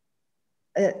that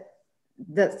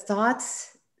the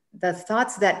thoughts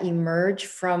that emerge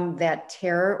from that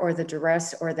terror or the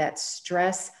duress or that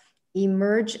stress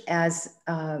emerge as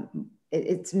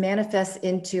it manifests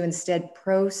into instead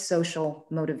pro-social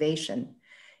motivation.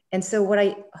 And so what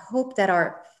I hope that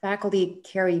our faculty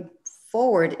carry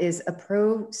forward is a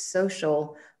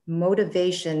pro-social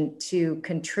motivation to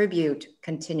contribute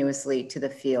continuously to the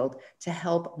field, to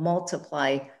help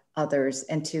multiply others,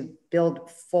 and to build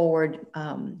forward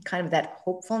kind of that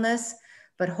hopefulness,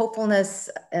 but hopefulness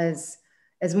as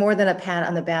more than a pat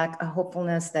on the back, a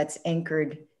hopefulness that's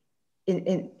anchored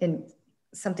in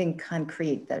something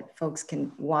concrete that folks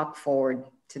can walk forward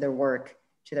to their work,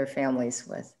 to their families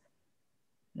with.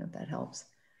 I hope that helps.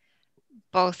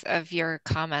 Both of your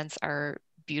comments are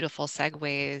beautiful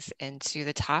segues into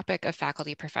the topic of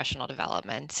faculty professional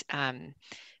development,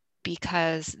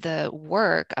 because the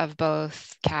work of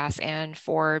both Cass and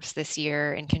Forbes this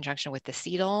year, in conjunction with the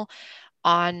CEDL,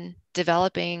 on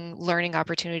developing learning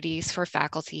opportunities for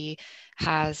faculty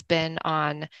has been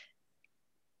on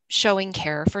showing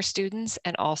care for students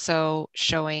and also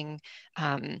showing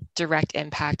direct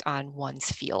impact on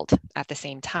one's field at the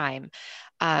same time.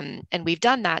 And we've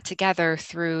done that together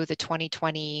through the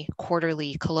 2020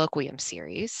 quarterly colloquium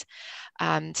series.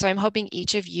 So I'm hoping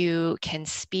each of you can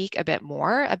speak a bit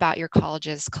more about your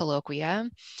college's colloquia.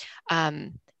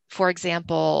 For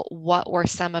example, what were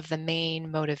some of the main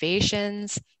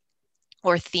motivations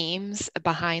or themes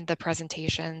behind the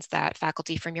presentations that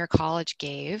faculty from your college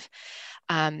gave?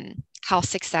 How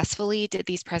successfully did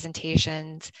these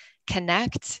presentations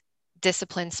connect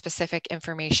discipline-specific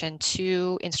information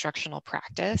to instructional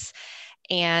practice?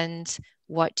 And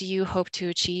what do you hope to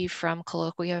achieve from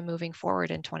colloquia moving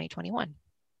forward in 2021?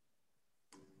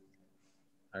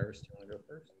 Iris, do you want to go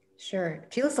first? Sure.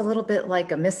 It feels a little bit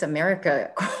like a Miss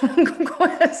America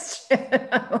question.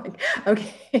 I'm like,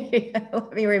 okay,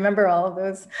 let me remember all of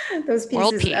those pieces.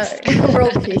 World peace.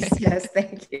 World peace, yes,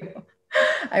 thank you.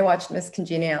 I watched Miss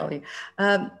Congeniality.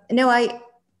 No, I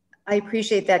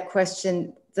appreciate that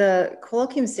question. The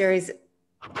colloquium series,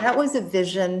 that was a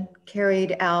vision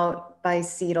carried out by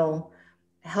CEDL,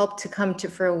 helped to come to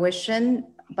fruition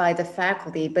by the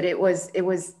faculty, but it was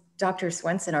Dr.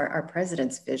 Swenson, our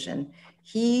president's vision.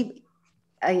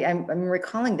 I'm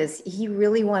recalling this, he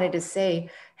really wanted to say,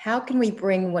 how can we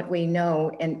bring what we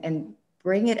know and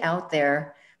bring it out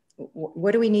there?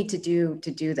 What do we need to do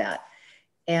that?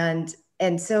 And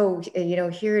so,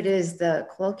 here it is, the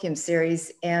colloquium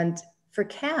series. And for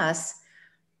Cass,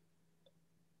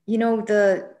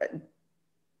 the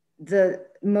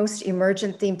most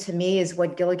emergent theme to me is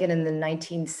what Gilligan in the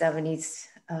 1970s,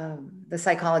 the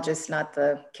psychologist, not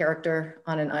the character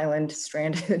on an island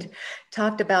stranded,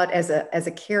 talked about as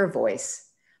a care voice.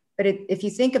 But if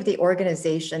you think of the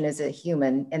organization as a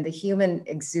human and the human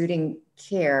exuding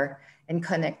care and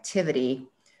connectivity,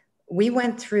 we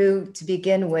went through, to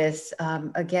begin with,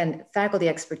 again, faculty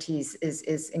expertise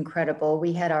is incredible.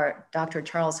 We had our Dr.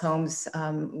 Charles Holmes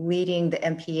leading the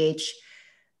MPH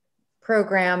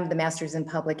program, the Masters in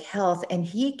Public Health, and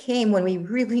he came when we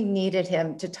really needed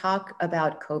him to talk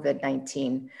about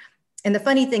COVID-19. And the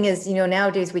funny thing is,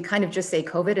 nowadays we kind of just say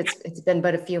COVID. It's been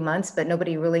but a few months, but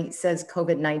nobody really says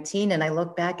COVID-19. And I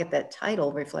look back at that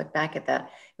title, reflect back at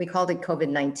that. We called it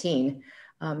COVID-19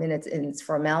 in its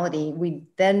formality. We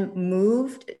then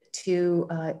moved to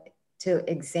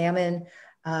examine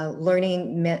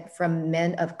learning from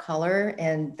men of color,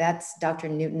 and that's Dr.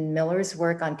 Newton Miller's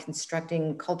work on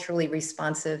constructing culturally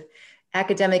responsive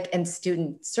academic and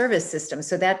student service systems.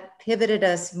 So that pivoted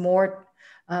us more,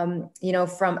 from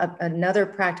another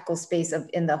practical space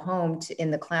in the home to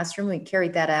in the classroom. We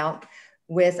carried that out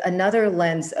with another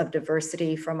lens of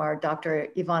diversity from our Dr.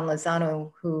 Yvonne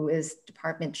Lozano, who is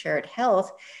department chair at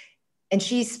Health, and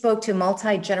she spoke to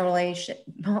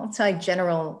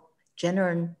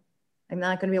I'm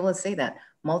not going to be able to say that.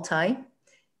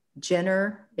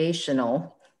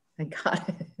 Multi-generational, I got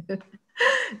it,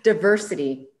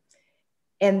 diversity.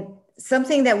 And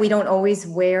something that we don't always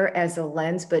wear as a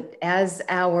lens, but as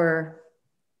our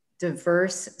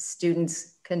diverse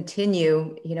students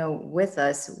continue, with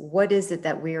us, what is it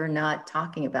that we are not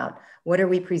talking about? What are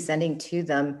we presenting to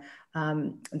them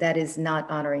that is not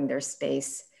honoring their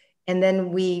space? And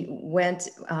then we went,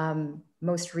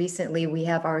 most recently, we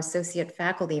have our associate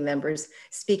faculty members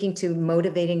speaking to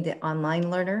motivating the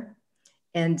online learner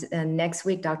And next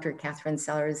week, Dr. Catherine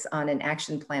Sellers on an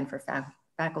action plan for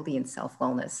faculty and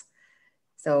self-wellness.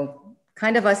 So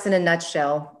kind of us in a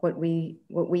nutshell, what we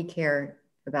care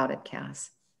about at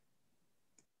CAS.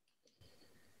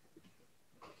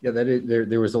 Yeah,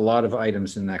 there was a lot of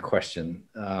items in that question,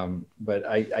 but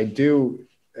I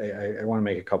want to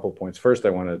make a couple points. First, I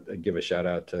want to give a shout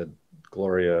out to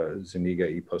Gloria Zuniga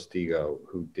y Postigo,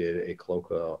 who did a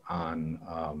colloquia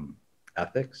on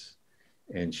ethics,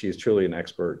 and she is truly an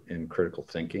expert in critical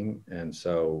thinking. And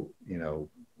so, you know,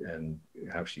 and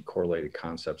how she correlated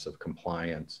concepts of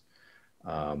compliance.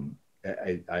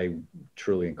 I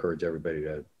truly encourage everybody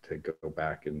to go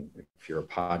back, and if you're a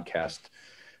podcast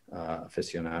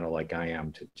aficionado like I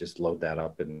am, to just load that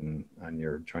up and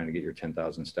you're trying to get your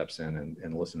 10,000 steps in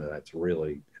and listen to that. It's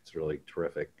really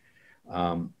terrific.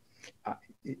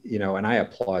 You know, and I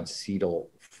applaud CETL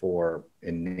for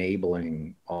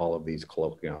enabling all of these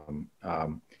colloquium.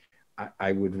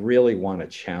 I would really want to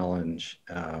challenge,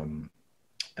 and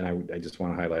I just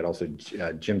want to highlight also,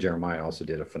 Jim Jeremiah also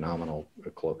did a phenomenal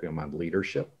colloquium on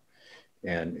leadership,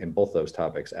 and in both those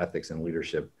topics, ethics and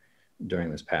leadership,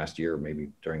 during this past year, maybe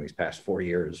during these past 4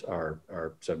 years,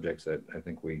 are subjects that I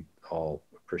think we all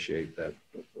appreciate, that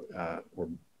were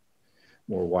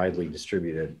more widely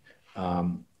distributed.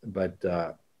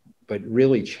 But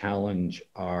really challenge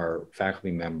our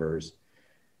faculty members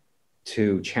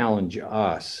to challenge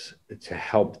us to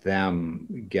help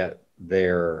them get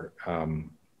their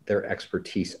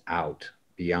expertise out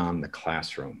beyond the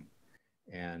classroom.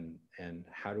 And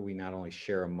how do we not only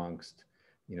share amongst,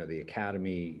 you know, the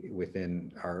academy,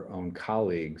 within our own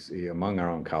colleagues, among our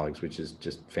own colleagues, which is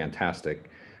just fantastic.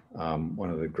 One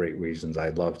of the great reasons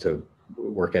I'd love to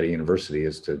work at a university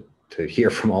is to hear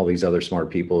from all these other smart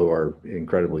people who are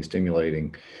incredibly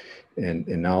stimulating and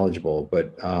knowledgeable,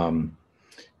 but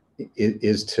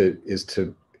is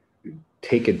to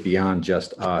take it beyond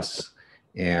just us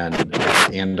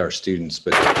and our students,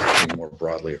 but more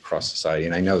broadly across society.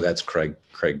 And I know that's Craig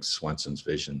Swenson's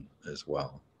vision as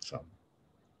well. So.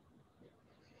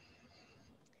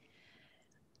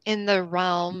 In the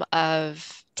realm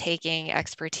of taking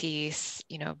expertise,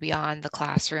 you know, beyond the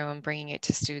classroom, bringing it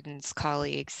to students,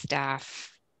 colleagues,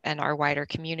 staff, and our wider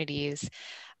communities,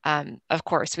 of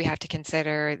course, we have to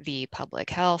consider the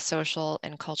public health, social,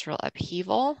 and cultural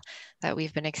upheaval that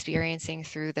we've been experiencing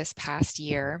through this past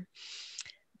year.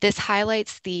 This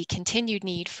highlights the continued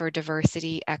need for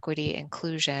diversity, equity,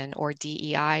 inclusion, or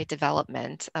DEI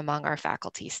development among our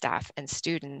faculty, staff, and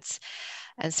students.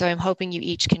 And so I'm hoping you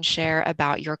each can share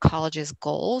about your college's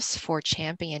goals for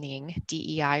championing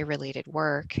DEI-related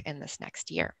work in this next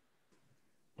year.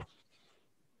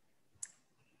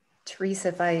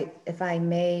 Teresa, if I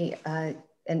may,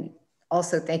 and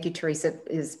also thank you, Teresa,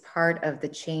 is part of the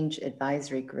Change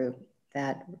Advisory Group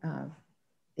that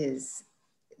is,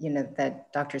 you know,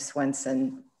 that Dr.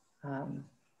 Swenson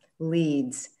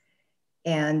leads.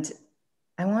 And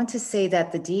I want to say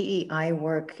that the DEI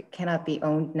work cannot be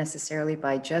owned necessarily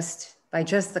by just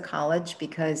the college,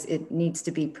 because it needs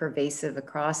to be pervasive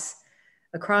across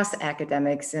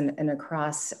academics and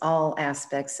across all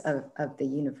aspects of the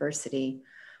university.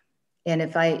 And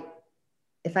if I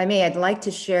may, I'd like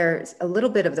to share a little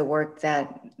bit of the work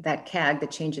that CAG, the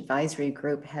Change Advisory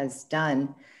Group, has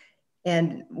done.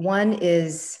 And one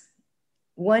is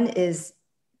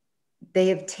they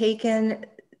have taken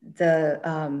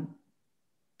the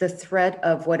threat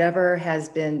of whatever has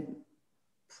been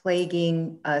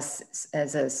plaguing us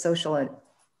as a social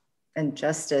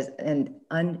injustice and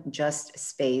unjust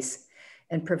space,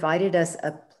 and provided us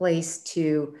a place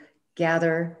to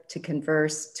gather, to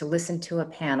converse, to listen to a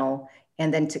panel,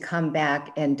 and then to come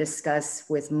back and discuss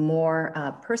with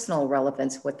more personal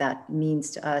relevance what that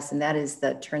means to us. And that is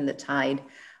the Turn the Tide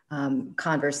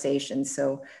conversation.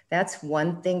 So that's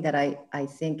one thing that I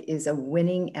think is a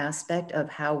winning aspect of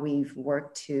how we've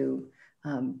worked to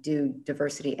do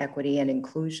diversity, equity, and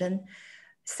inclusion.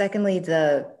 Secondly,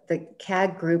 the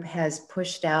CAG group has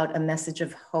pushed out a message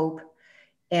of hope.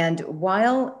 And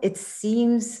while it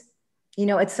seems, you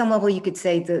know, at some level you could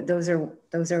say that those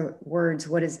are words,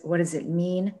 what does it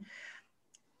mean?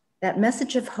 That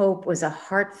message of hope was a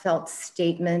heartfelt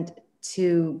statement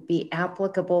to be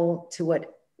applicable to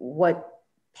what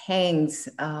pangs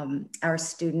our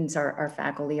students, our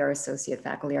faculty, our associate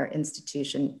faculty, our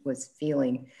institution was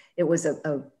feeling. It was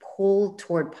a pull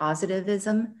toward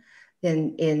positivism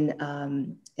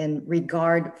in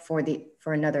regard for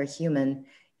another human.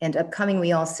 And upcoming,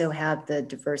 we also have the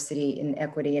diversity and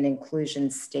equity and inclusion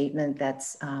statement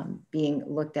that's being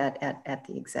looked at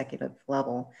the executive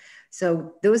level.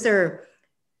 So those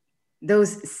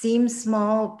seem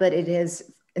small, but it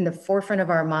is in the forefront of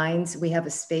our minds, we have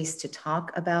a space to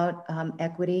talk about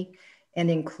equity and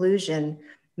inclusion.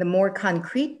 The more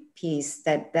concrete piece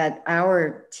that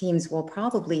our teams will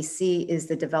probably see is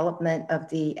the development of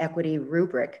the equity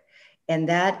rubric. And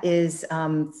that is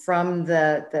from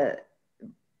the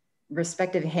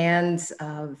respective hands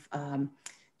of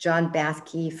John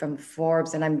Bathke from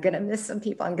Forbes. And I'm gonna miss some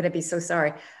people, I'm gonna be so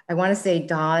sorry. I wanna say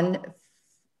Don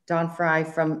Fry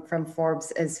from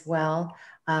Forbes as well.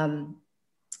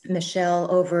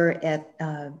 Michelle over at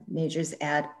Majors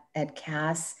at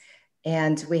Cass.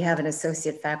 And we have an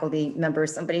associate faculty member,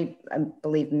 somebody, I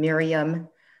believe Miriam.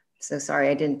 So sorry,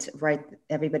 I didn't write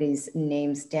everybody's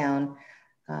names down.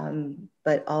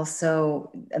 But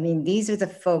also, I mean, these are the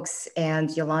folks,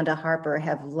 and Yolanda Harper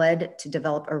have led to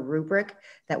develop a rubric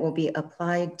that will be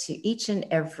applied to each and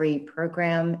every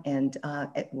program, and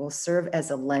it will serve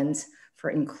as a lens for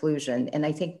inclusion. And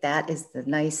I think that is the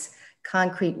nice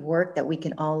concrete work that we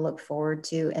can all look forward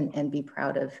to and be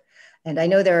proud of. And I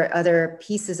know there are other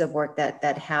pieces of work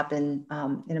that happen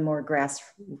in a more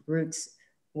grassroots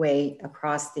way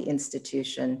across the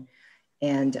institution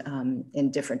and in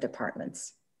different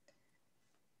departments.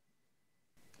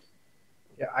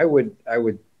 Yeah, I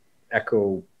would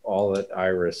echo all that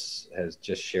Iris has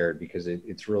just shared, because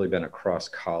it's really been a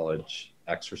cross-college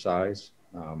exercise.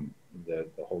 The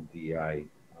whole DEI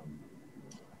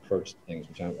approach to things,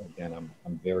 which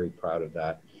I'm very proud of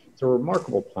that. It's a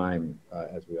remarkable time,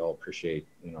 as we all appreciate,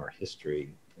 in our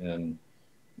history. And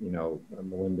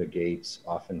Melinda Gates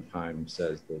oftentimes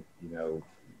says that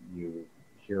you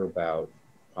hear about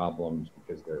problems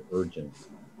because they're urgent,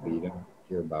 but you don't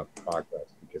hear about progress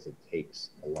because it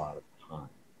takes a lot of time.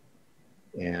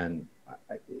 And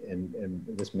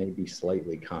this may be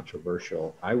slightly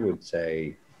controversial. I would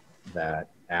say that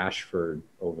Ashford,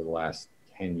 over the last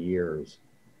 10 years,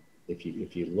 if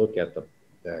you look at the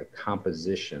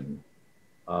composition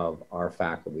of our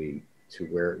faculty to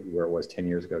where it was 10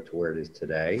 years ago to where it is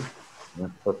today,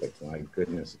 not perfect. My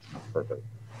goodness, it's not perfect,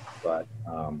 but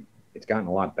it's gotten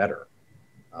a lot better.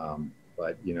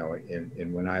 But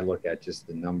and when I look at just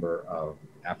the number of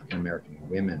African-American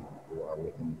women who are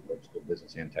within school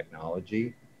business and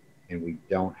technology, and we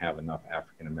don't have enough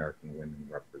African-American women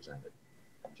represented,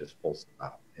 just full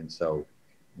stop. And so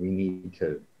we need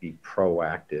to be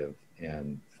proactive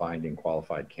in finding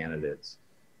qualified candidates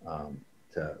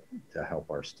to help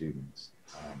our students.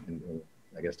 And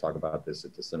I guess talk about this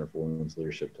at the Center for Women's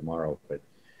Leadership tomorrow, but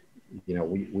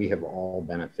we have all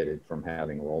benefited from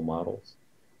having role models,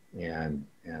 and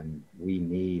we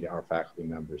need our faculty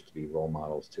members to be role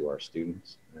models to our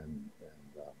students. And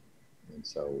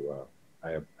so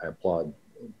I applaud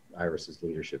Iris's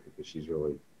leadership, because she's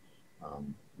really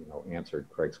answered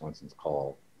Craig Swenson's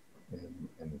call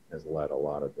and has led a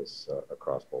lot of this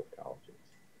across both colleges.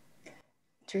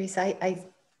 Teresa,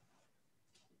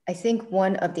 I think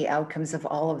one of the outcomes of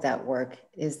all of that work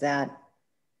is that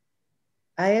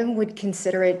I would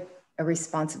consider it a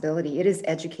responsibility. It is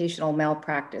educational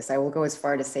malpractice. I will go as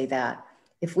far to say that.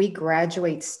 If we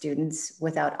graduate students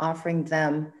without offering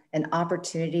them an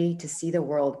opportunity to see the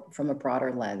world from a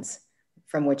broader lens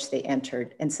from which they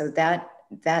entered. And so that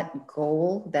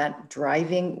goal, that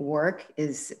driving work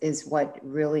is what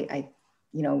really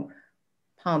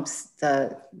pumps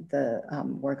the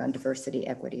work on diversity,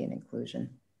 equity, and inclusion.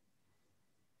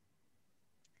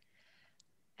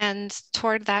 And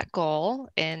toward that goal,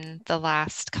 in the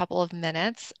last couple of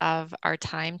minutes of our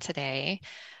time today,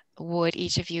 would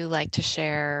each of you like to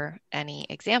share any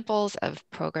examples of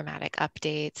programmatic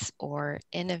updates or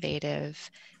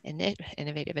innovative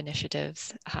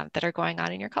initiatives that are going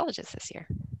on in your colleges this year?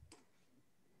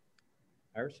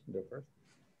 Iris, you can go first.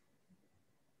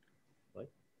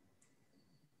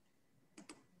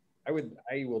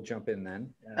 I will jump in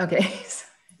then. Okay,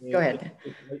 go ahead.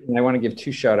 And I want to give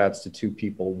two shout outs to two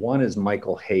people. One is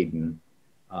Michael Hayden,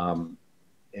 and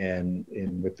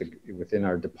within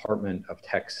our Department of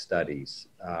Tech Studies.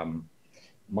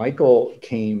 Michael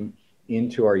came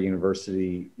into our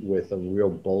university with a real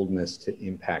boldness to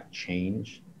impact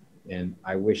change. And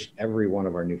I wish every one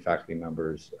of our new faculty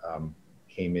members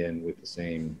came in with the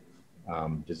same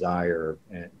desire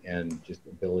and just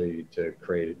ability to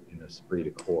create an esprit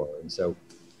de corps. And so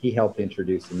he helped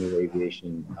introduce the new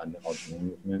aviation knowledge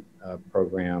management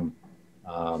program.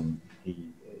 He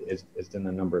has done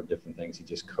a number of different things. He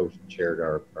just co-chaired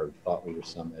our Thought Leader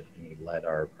Summit, and he led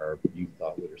our Youth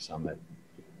Thought Leader Summit.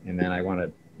 And then I want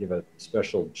to give a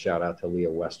special shout out to Leah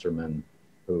Westerman,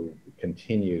 who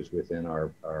continues within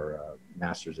our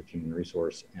Masters of Human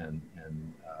Resource and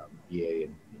BA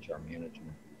in HR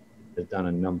Management. Has done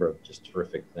a number of just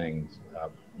terrific things,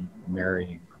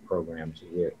 marrying programs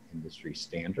with industry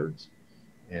standards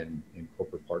and in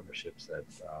corporate partnerships that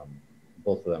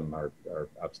both of them are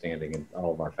outstanding, and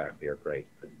all of our faculty are great.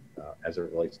 But as it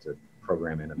relates to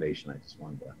program innovation, I just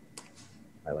wanted to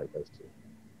highlight those two.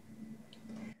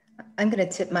 I'm going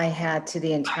to tip my hat to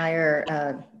the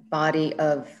entire body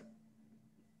of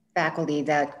faculty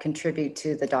that contribute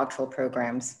to the doctoral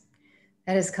programs.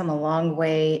 That has come a long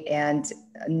way, and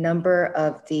a number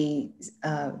of the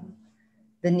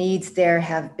needs there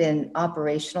have been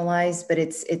operationalized, but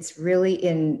it's really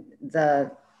in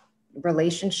the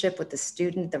relationship with the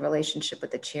student, the relationship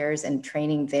with the chairs and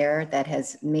training there that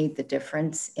has made the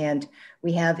difference. And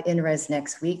we have INRES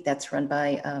next week that's run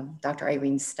by Dr.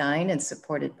 Irene Stein and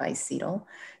supported by CETL.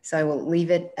 So I will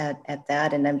leave it at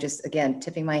that. And I'm just, again,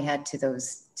 tipping my hat to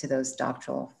those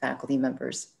doctoral faculty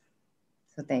members.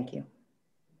 So thank you.